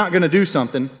God you're not going to do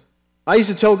something. I used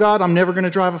to tell God I'm never going to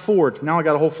drive a Ford. Now I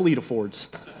got a whole fleet of Fords.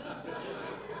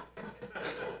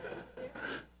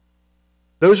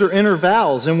 Those are inner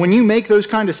vows. And when you make those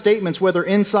kind of statements, whether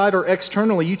inside or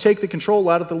externally, you take the control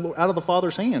out of the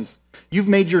Father's hands. You've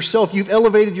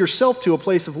elevated yourself to a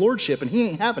place of lordship, and he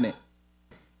ain't having it.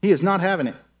 He is not having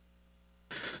it.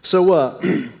 So,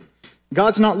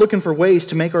 God's not looking for ways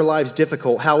to make our lives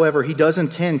difficult. However, he does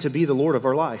intend to be the Lord of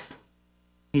our life.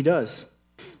 He does.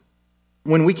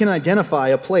 When we can identify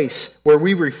a place where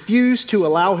we refuse to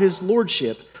allow his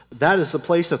lordship, that is the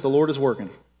place that the Lord is working.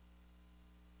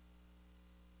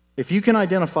 If you can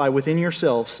identify within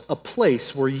yourselves a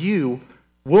place where you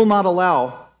will not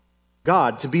allow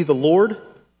God to be the Lord,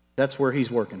 that's where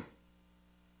he's working.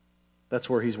 That's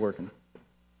where he's working.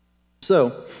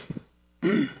 So,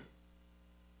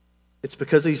 it's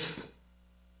because he's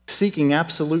seeking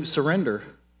absolute surrender.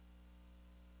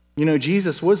 You know,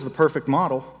 Jesus was the perfect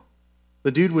model.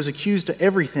 The dude was accused of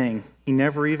everything. He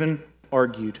never even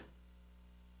argued.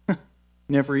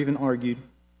 Never even argued.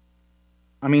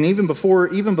 I mean, even before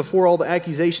all the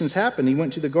accusations happened, he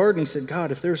went to the garden and he said,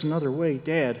 God, if there's another way,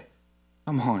 Dad,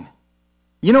 come on.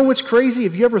 You know what's crazy?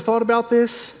 Have you ever thought about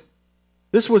this?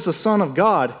 This was the Son of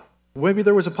God. Maybe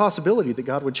there was a possibility that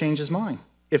God would change his mind.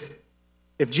 If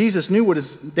Jesus knew what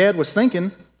his dad was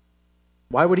thinking,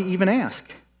 why would he even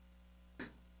ask?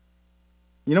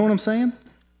 You know what I'm saying?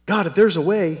 God, if there's a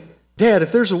way, Dad,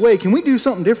 if there's a way, can we do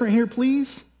something different here,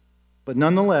 please? But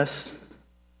nonetheless,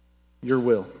 your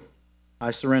will. I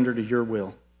surrender to your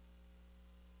will.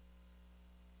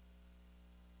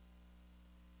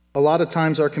 A lot of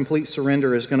times our complete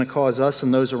surrender is going to cause us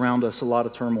and those around us a lot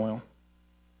of turmoil.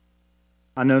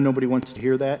 I know nobody wants to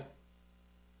hear that,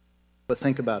 but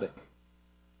think about it.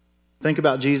 Think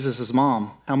about Jesus'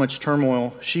 mom, how much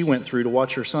turmoil she went through to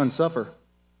watch her son suffer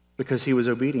because he was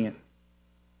obedient.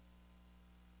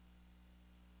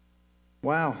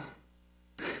 Wow.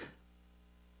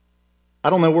 I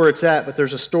don't know where it's at, but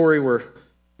there's a story where,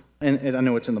 and I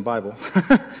know it's in the Bible.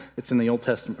 It's in the Old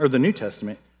Testament, or the New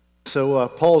Testament. So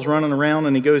Paul's running around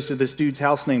and he goes to this dude's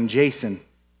house named Jason.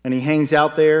 And he hangs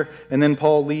out there, and then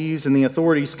Paul leaves, and the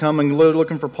authorities come and go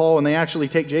looking for Paul, and they actually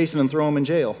take Jason and throw him in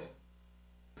jail.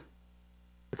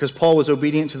 Because Paul was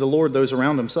obedient to the Lord, those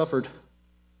around him suffered.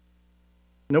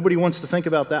 Nobody wants to think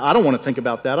about that. I don't want to think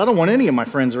about that. I don't want any of my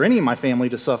friends or any of my family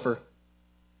to suffer.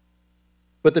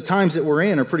 But the times that we're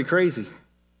in are pretty crazy.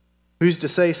 Who's to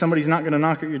say somebody's not going to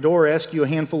knock at your door, ask you a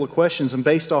handful of questions, and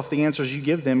based off the answers you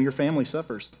give them, your family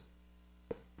suffers?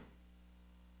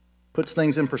 Puts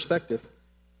things in perspective.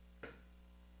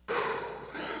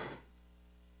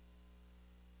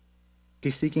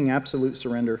 He's seeking absolute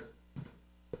surrender.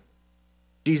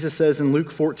 Jesus says in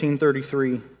Luke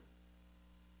 14:33,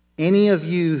 any of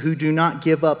you who do not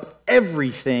give up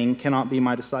everything cannot be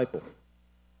my disciple.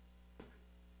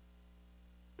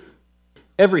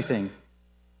 Everything.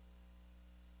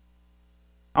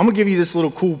 I'm going to give you this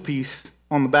little cool piece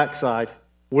on the backside.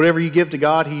 Whatever you give to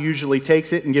God, he usually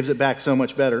takes it and gives it back so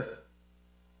much better.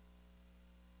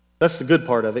 That's the good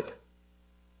part of it.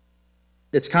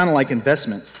 It's kind of like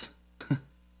investments.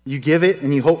 You give it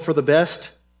and you hope for the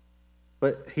best,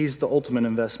 but he's the ultimate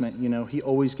investment. You know, he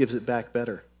always gives it back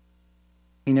better.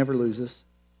 He never loses.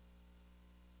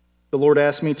 The Lord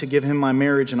asked me to give him my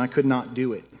marriage, and I could not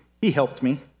do it. He helped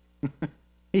me.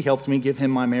 He helped me give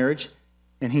him my marriage,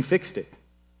 and he fixed it.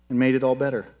 and made it all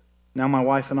better. Now my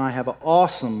wife and I have an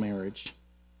awesome marriage.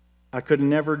 I could have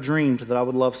never dreamed that I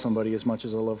would love somebody as much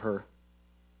as I love her.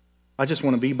 I just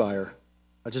want to be by her.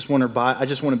 I just want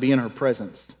to be in her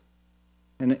presence.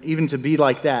 And even to be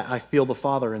like that, I feel the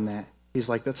Father in that. He's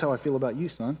like, that's how I feel about you,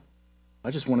 son.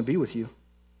 I just want to be with you.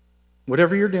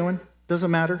 Whatever you're doing,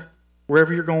 doesn't matter.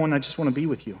 Wherever you're going, I just want to be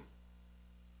with you.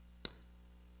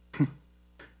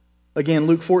 Again,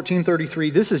 Luke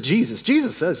 14:33, this is Jesus.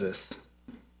 Jesus says this.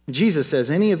 Jesus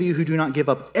says, any of you who do not give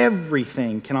up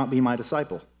everything cannot be my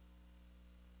disciple.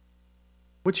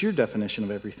 What's your definition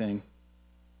of everything?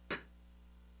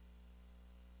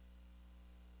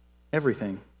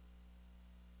 Everything.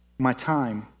 My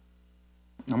time.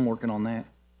 I'm working on that.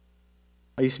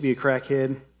 I used to be a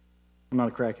crackhead. I'm not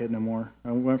a crackhead no more.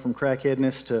 I went from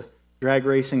crackheadness to drag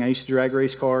racing. I used to drag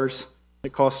race cars.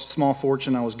 It cost a small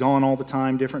fortune. I was gone all the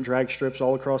time, different drag strips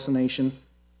all across the nation.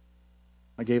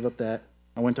 I gave up that.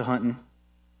 I went to hunting.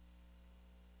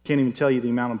 Can't even tell you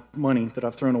the amount of money that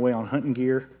I've thrown away on hunting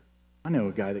gear. I know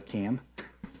a guy that can.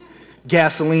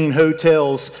 Gasoline,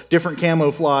 hotels, different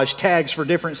camouflage, tags for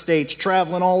different states,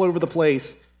 traveling all over the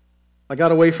place. I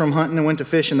got away from hunting and went to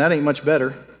fishing. That ain't much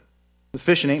better. The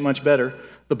fishing ain't much better.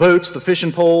 The boats, the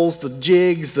fishing poles, the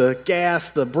jigs, the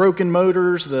gas, the broken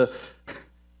motors,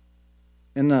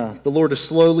 and the Lord is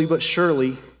slowly but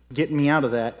surely getting me out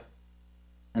of that.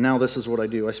 And now this is what I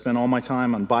do. I spend all my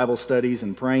time on Bible studies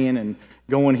and praying and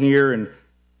going here and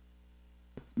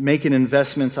making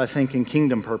investments, I think, in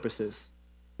kingdom purposes.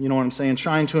 You know what I'm saying?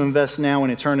 Trying to invest now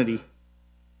in eternity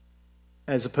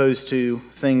as opposed to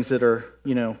things that are,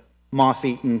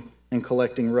 moth-eaten and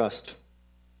collecting rust.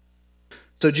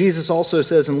 So Jesus also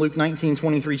says in Luke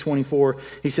 19:23-24,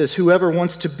 he says, whoever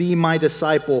wants to be my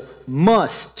disciple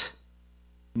must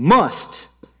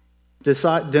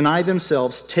deny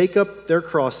themselves, take up their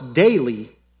cross daily,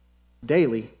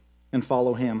 and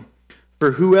follow him.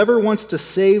 For whoever wants to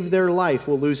save their life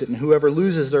will lose it, and whoever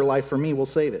loses their life for me will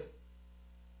save it.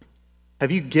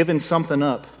 Have you given something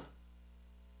up?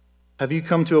 Have you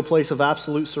come to a place of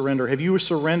absolute surrender? Have you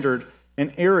surrendered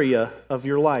an area of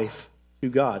your life to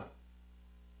God?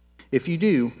 If you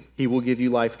do, he will give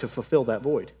you life to fulfill that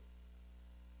void.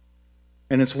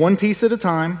 And it's one piece at a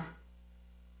time.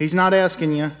 He's not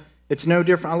asking you. It's no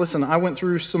different. Listen, I went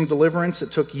through some deliverance.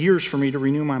 It took years for me to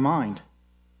renew my mind.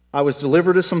 I was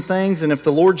delivered of some things, and if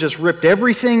the Lord just ripped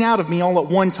everything out of me all at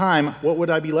one time, what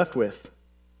would I be left with?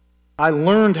 I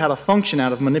learned how to function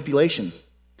out of manipulation.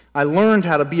 I learned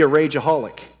how to be a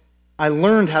rageaholic. I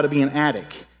learned how to be an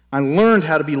addict. I learned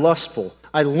how to be lustful.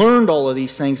 I learned all of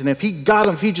these things, and if he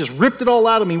just ripped it all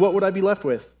out of me, what would I be left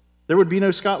with? There would be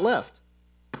no Scott left.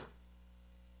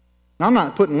 Now, I'm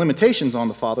not putting limitations on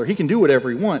the Father. He can do whatever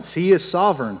he wants. He is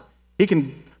sovereign. He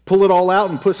can pull it all out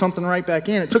and put something right back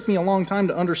in. It took me a long time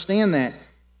to understand that.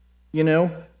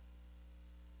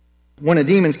 When a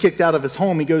demon's kicked out of his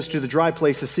home, he goes to the dry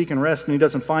places seeking rest, and he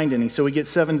doesn't find any. So he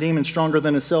gets 7 demons stronger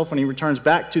than himself, and he returns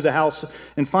back to the house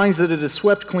and finds that it is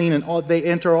swept clean, and they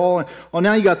enter all. And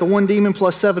now you got the 1 demon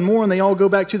plus 7 more, and they all go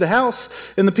back to the house,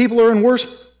 and the people are in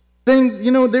worse things.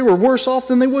 They were worse off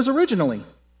than they was originally.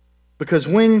 Because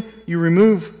when you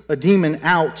remove a demon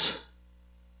out,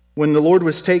 when the Lord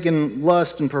was taking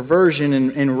lust and perversion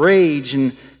and rage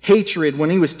and hatred,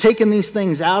 when he was taking these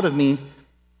things out of me,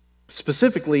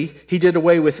 specifically, he did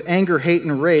away with anger, hate,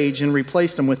 and rage and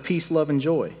replaced them with peace, love, and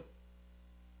joy.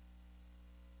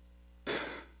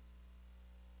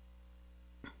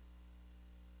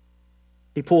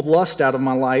 He pulled lust out of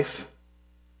my life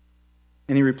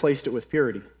and he replaced it with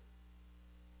purity.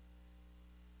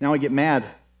 Now I get mad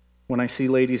when I see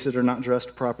ladies that are not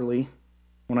dressed properly,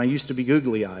 when I used to be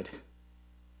googly-eyed.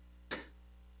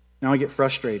 Now I get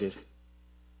frustrated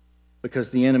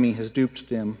because the enemy has duped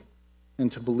them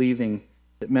into believing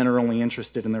that men are only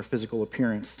interested in their physical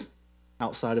appearance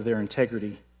outside of their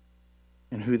integrity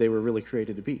and who they were really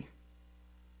created to be.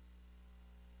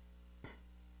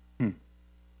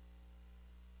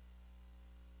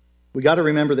 We got to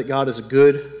remember that God is a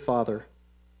good Father.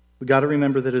 We got to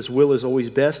remember that his will is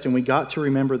always best, and we got to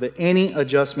remember that any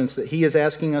adjustments that he is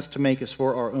asking us to make is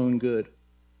for our own good.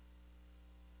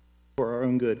 For our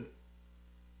own good.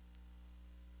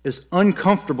 As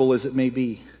uncomfortable as it may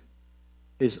be,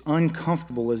 he's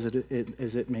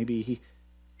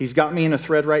got me in a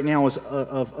thread right now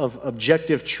of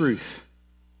objective truth.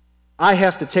 I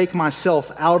have to take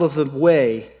myself out of the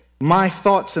way. My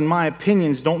thoughts and my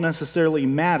opinions don't necessarily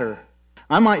matter.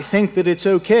 I might think that it's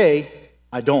okay.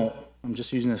 I don't. I'm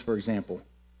just using this for example.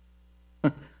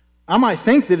 I might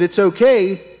think that it's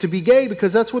okay to be gay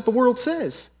because that's what the world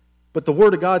says. But the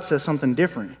Word of God says something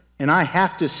different. And I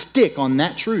have to stick on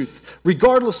that truth,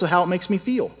 regardless of how it makes me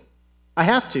feel. I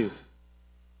have to.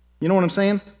 You know what I'm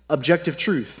saying? Objective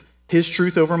truth. His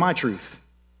truth over my truth.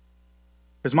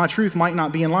 Because my truth might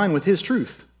not be in line with his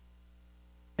truth.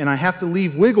 And I have to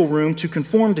leave wiggle room to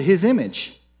conform to his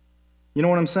image. You know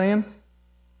what I'm saying?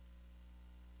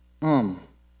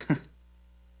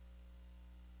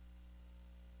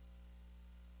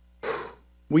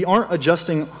 We aren't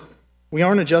adjusting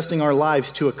our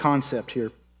lives to a concept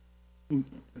here.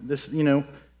 This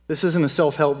isn't a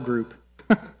self-help group.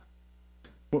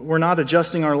 We're not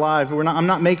adjusting our lives. I'm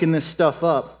not making this stuff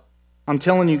up. I'm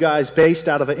telling you guys based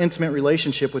out of an intimate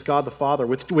relationship with God the Father,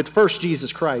 with first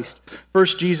Jesus Christ.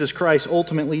 First Jesus Christ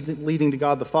ultimately leading to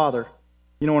God the Father.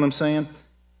 You know what I'm saying?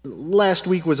 Last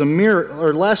week was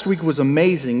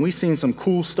amazing. We seen some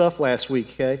cool stuff last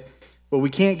week, okay? But we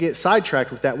can't get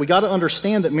sidetracked with that. We got to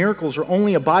understand that miracles are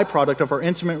only a byproduct of our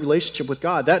intimate relationship with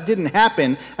God. That didn't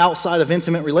happen outside of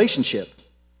intimate relationship.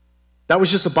 That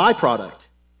was just a byproduct.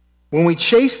 When we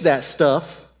chase that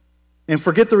stuff and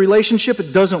forget the relationship,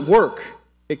 it doesn't work.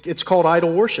 It's called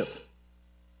idol worship.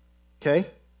 Okay?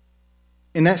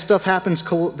 And that stuff happens,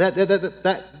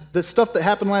 the stuff that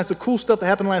happened the cool stuff that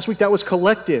happened last week, that was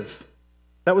collective.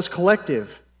 That was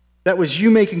collective. That was you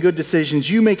making good decisions,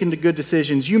 you making good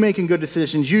decisions, you making good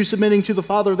decisions, you submitting to the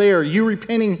Father there, you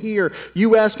repenting here,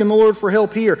 you asking the Lord for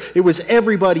help here. It was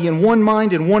everybody in one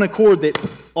mind and one accord that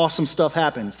awesome stuff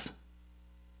happens.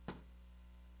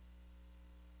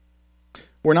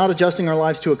 We're not adjusting our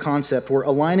lives to a concept. We're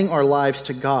aligning our lives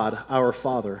to God, our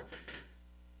Father.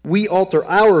 We alter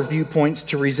our viewpoints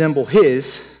to resemble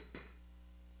His,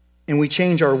 and we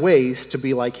change our ways to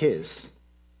be like His.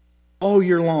 All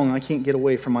year long, I can't get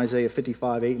away from Isaiah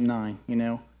 55, 8 and 9, you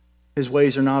know. His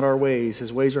ways are not our ways.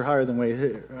 His ways are higher than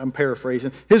ways. I'm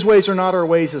paraphrasing. His ways are not our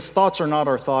ways. His thoughts are not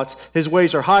our thoughts. His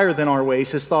ways are higher than our ways.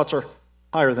 His thoughts are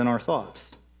higher than our thoughts.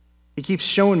 He keeps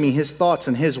showing me His thoughts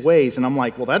and His ways, and I'm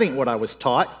like, well, that ain't what I was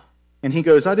taught. And He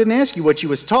goes, I didn't ask you what you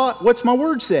was taught. What's my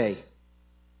word say?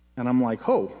 And I'm like,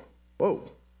 whoa,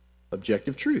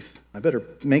 objective truth. I better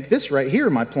make this right here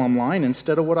my plumb line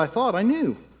instead of what I thought I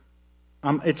knew.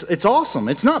 It's awesome.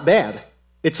 It's not bad.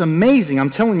 It's amazing.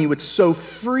 I'm telling you, it's so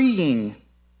freeing.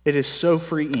 It is so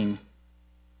freeing.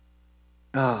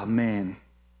 Oh, man.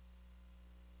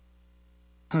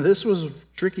 This was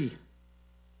tricky.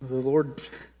 The Lord,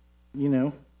 you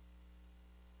know.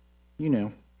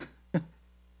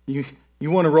 You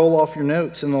want to roll off your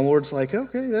notes, and the Lord's like,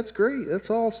 okay, that's great. That's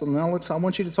awesome. Now I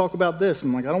want you to talk about this. And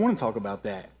I'm like, I don't want to talk about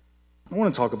that. I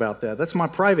want to talk about that. That's my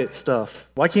private stuff.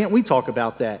 Why can't we talk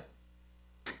about that?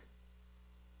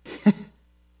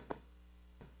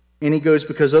 And He goes,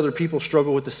 because other people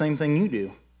struggle with the same thing you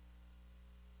do.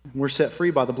 We're set free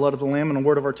by the blood of the Lamb and the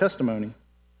word of our testimony.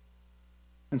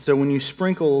 And so when you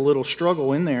sprinkle a little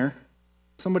struggle in there,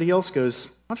 somebody else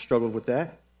goes, I've struggled with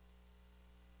that.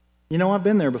 You know, I've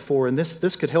been there before, and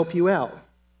this could help you out.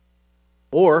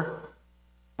 Or,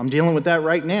 I'm dealing with that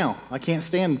right now. I can't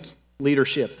stand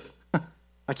leadership.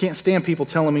 I can't stand people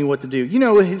telling me what to do. You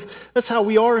know, that's how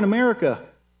we are in America.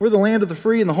 We're the land of the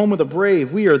free and the home of the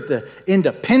brave. We are the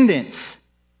independents.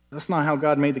 That's not how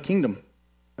God made the kingdom.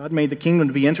 God made the kingdom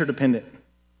to be interdependent.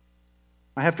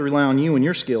 I have to rely on you and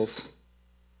your skills.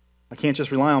 I can't just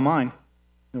rely on mine.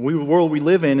 The world we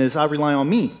live in is I rely on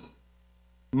me.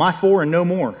 My four and no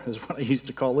more is what I used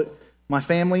to call it. My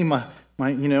family, my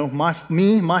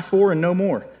four and no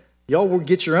more. Y'all will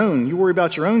get your own. You worry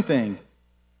about your own thing.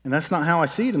 And that's not how I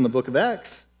see it in the book of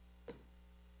Acts.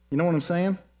 You know what I'm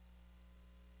saying?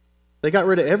 They got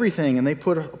rid of everything, and they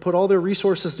put all their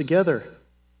resources together.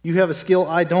 You have a skill,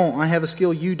 I don't. I have a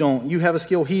skill, you don't. You have a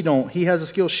skill, he don't. He has a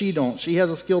skill, she don't. She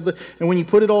has a skill, and when you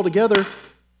put it all together,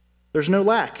 there's no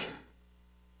lack.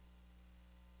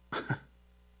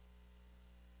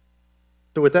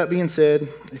 So with that being said,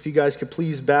 if you guys could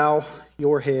please bow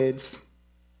your heads.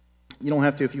 You don't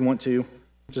have to if you want to.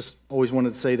 Just always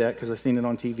wanted to say that because I've seen it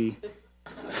on TV.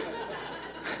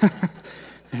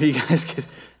 If you guys could...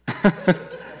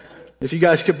 If you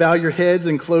guys could bow your heads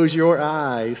and close your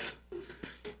eyes.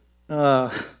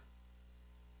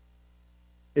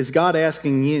 Is God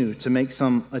asking you to make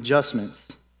some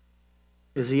adjustments?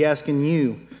 Is He asking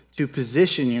you to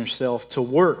position yourself to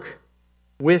work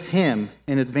with Him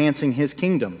in advancing His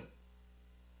kingdom?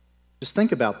 Just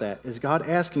think about that. Is God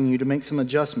asking you to make some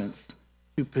adjustments,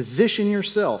 to position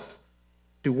yourself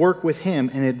to work with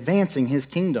Him in advancing His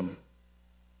kingdom?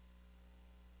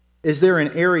 Is there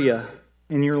an area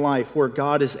in your life where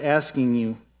God is asking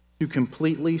you to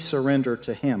completely surrender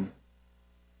to Him?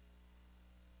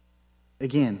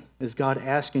 Again, is God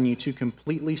asking you to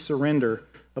completely surrender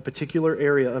a particular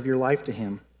area of your life to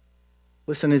Him?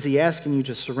 Listen, is he asking you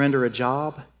to surrender a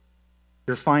job,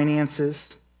 your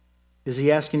finances? Is he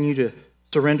asking you to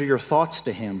surrender your thoughts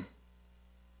to him,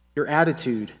 your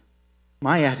attitude,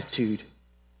 my attitude?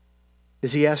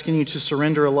 Is he asking you to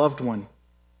surrender a loved one?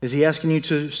 Is he asking you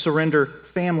to surrender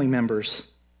family members,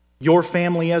 your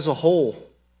family as a whole?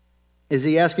 Is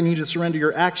he asking you to surrender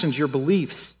your actions, your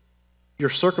beliefs, your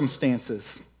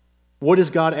circumstances? What is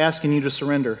God asking you to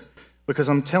surrender? Because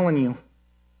I'm telling you,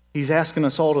 he's asking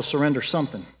us all to surrender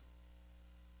something.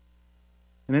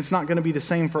 And it's not going to be the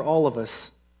same for all of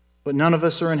us, but none of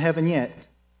us are in heaven yet.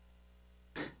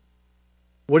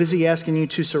 What is he asking you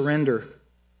to surrender?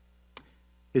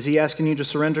 Is he asking you to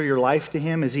surrender your life to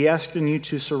him? Is he asking you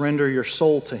to surrender your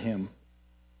soul to him?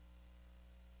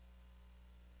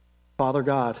 Father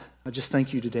God, I just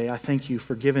thank you today. I thank you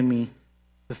for giving me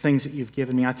the things that you've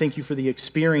given me. I thank you for the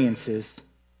experiences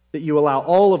that you allow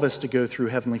all of us to go through,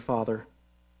 Heavenly Father,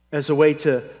 as a way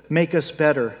to make us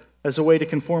better, as a way to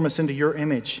conform us into your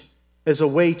image, as a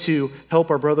way to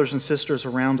help our brothers and sisters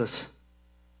around us.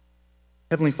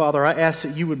 Heavenly Father, I ask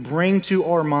that you would bring to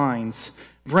our minds,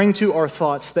 bring to our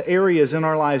thoughts the areas in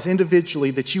our lives individually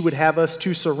that you would have us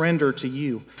to surrender to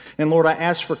you. And Lord, I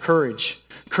ask for courage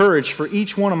for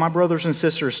each one of my brothers and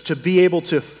sisters to be able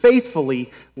to faithfully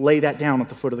lay that down at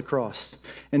the foot of the cross.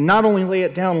 And not only lay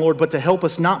it down, Lord, but to help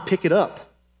us not pick it up.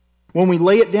 When we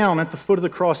lay it down at the foot of the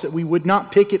cross, that we would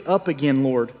not pick it up again,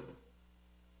 Lord.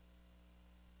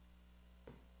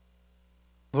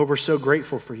 Lord, we're so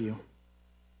grateful for you.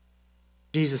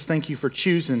 Jesus, thank you for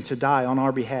choosing to die on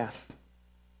our behalf.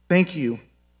 Thank you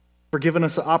for giving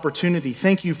us an opportunity.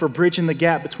 Thank you for bridging the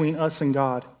gap between us and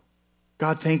God.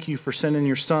 God, thank you for sending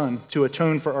your Son to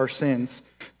atone for our sins.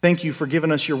 Thank you for giving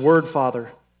us your word,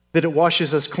 Father, that it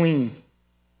washes us clean.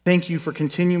 Thank you for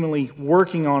continually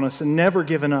working on us and never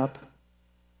giving up,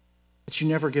 that you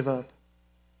never give up.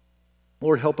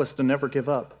 Lord, help us to never give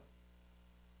up.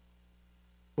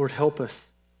 Lord, help us.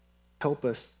 Help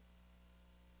us.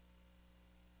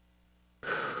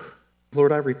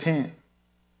 Lord, I repent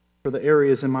for the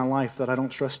areas in my life that I don't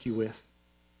trust you with.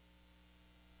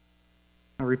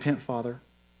 I repent, Father.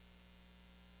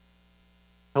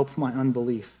 Help my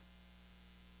unbelief.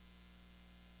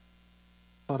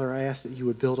 Father, I ask that you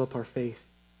would build up our faith.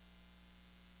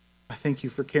 I thank you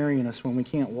for carrying us when we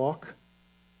can't walk.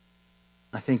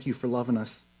 I thank you for loving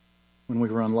us when we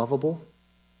were unlovable.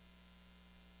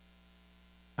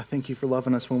 I thank you for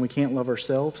loving us when we can't love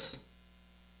ourselves.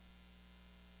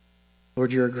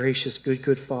 Lord, you're a gracious,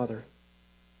 good Father.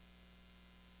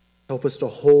 Help us to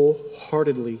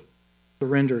wholeheartedly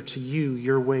surrender to you,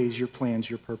 your ways, your plans,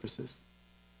 your purposes.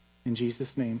 In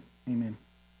Jesus' name, amen.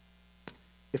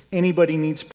 If anybody needs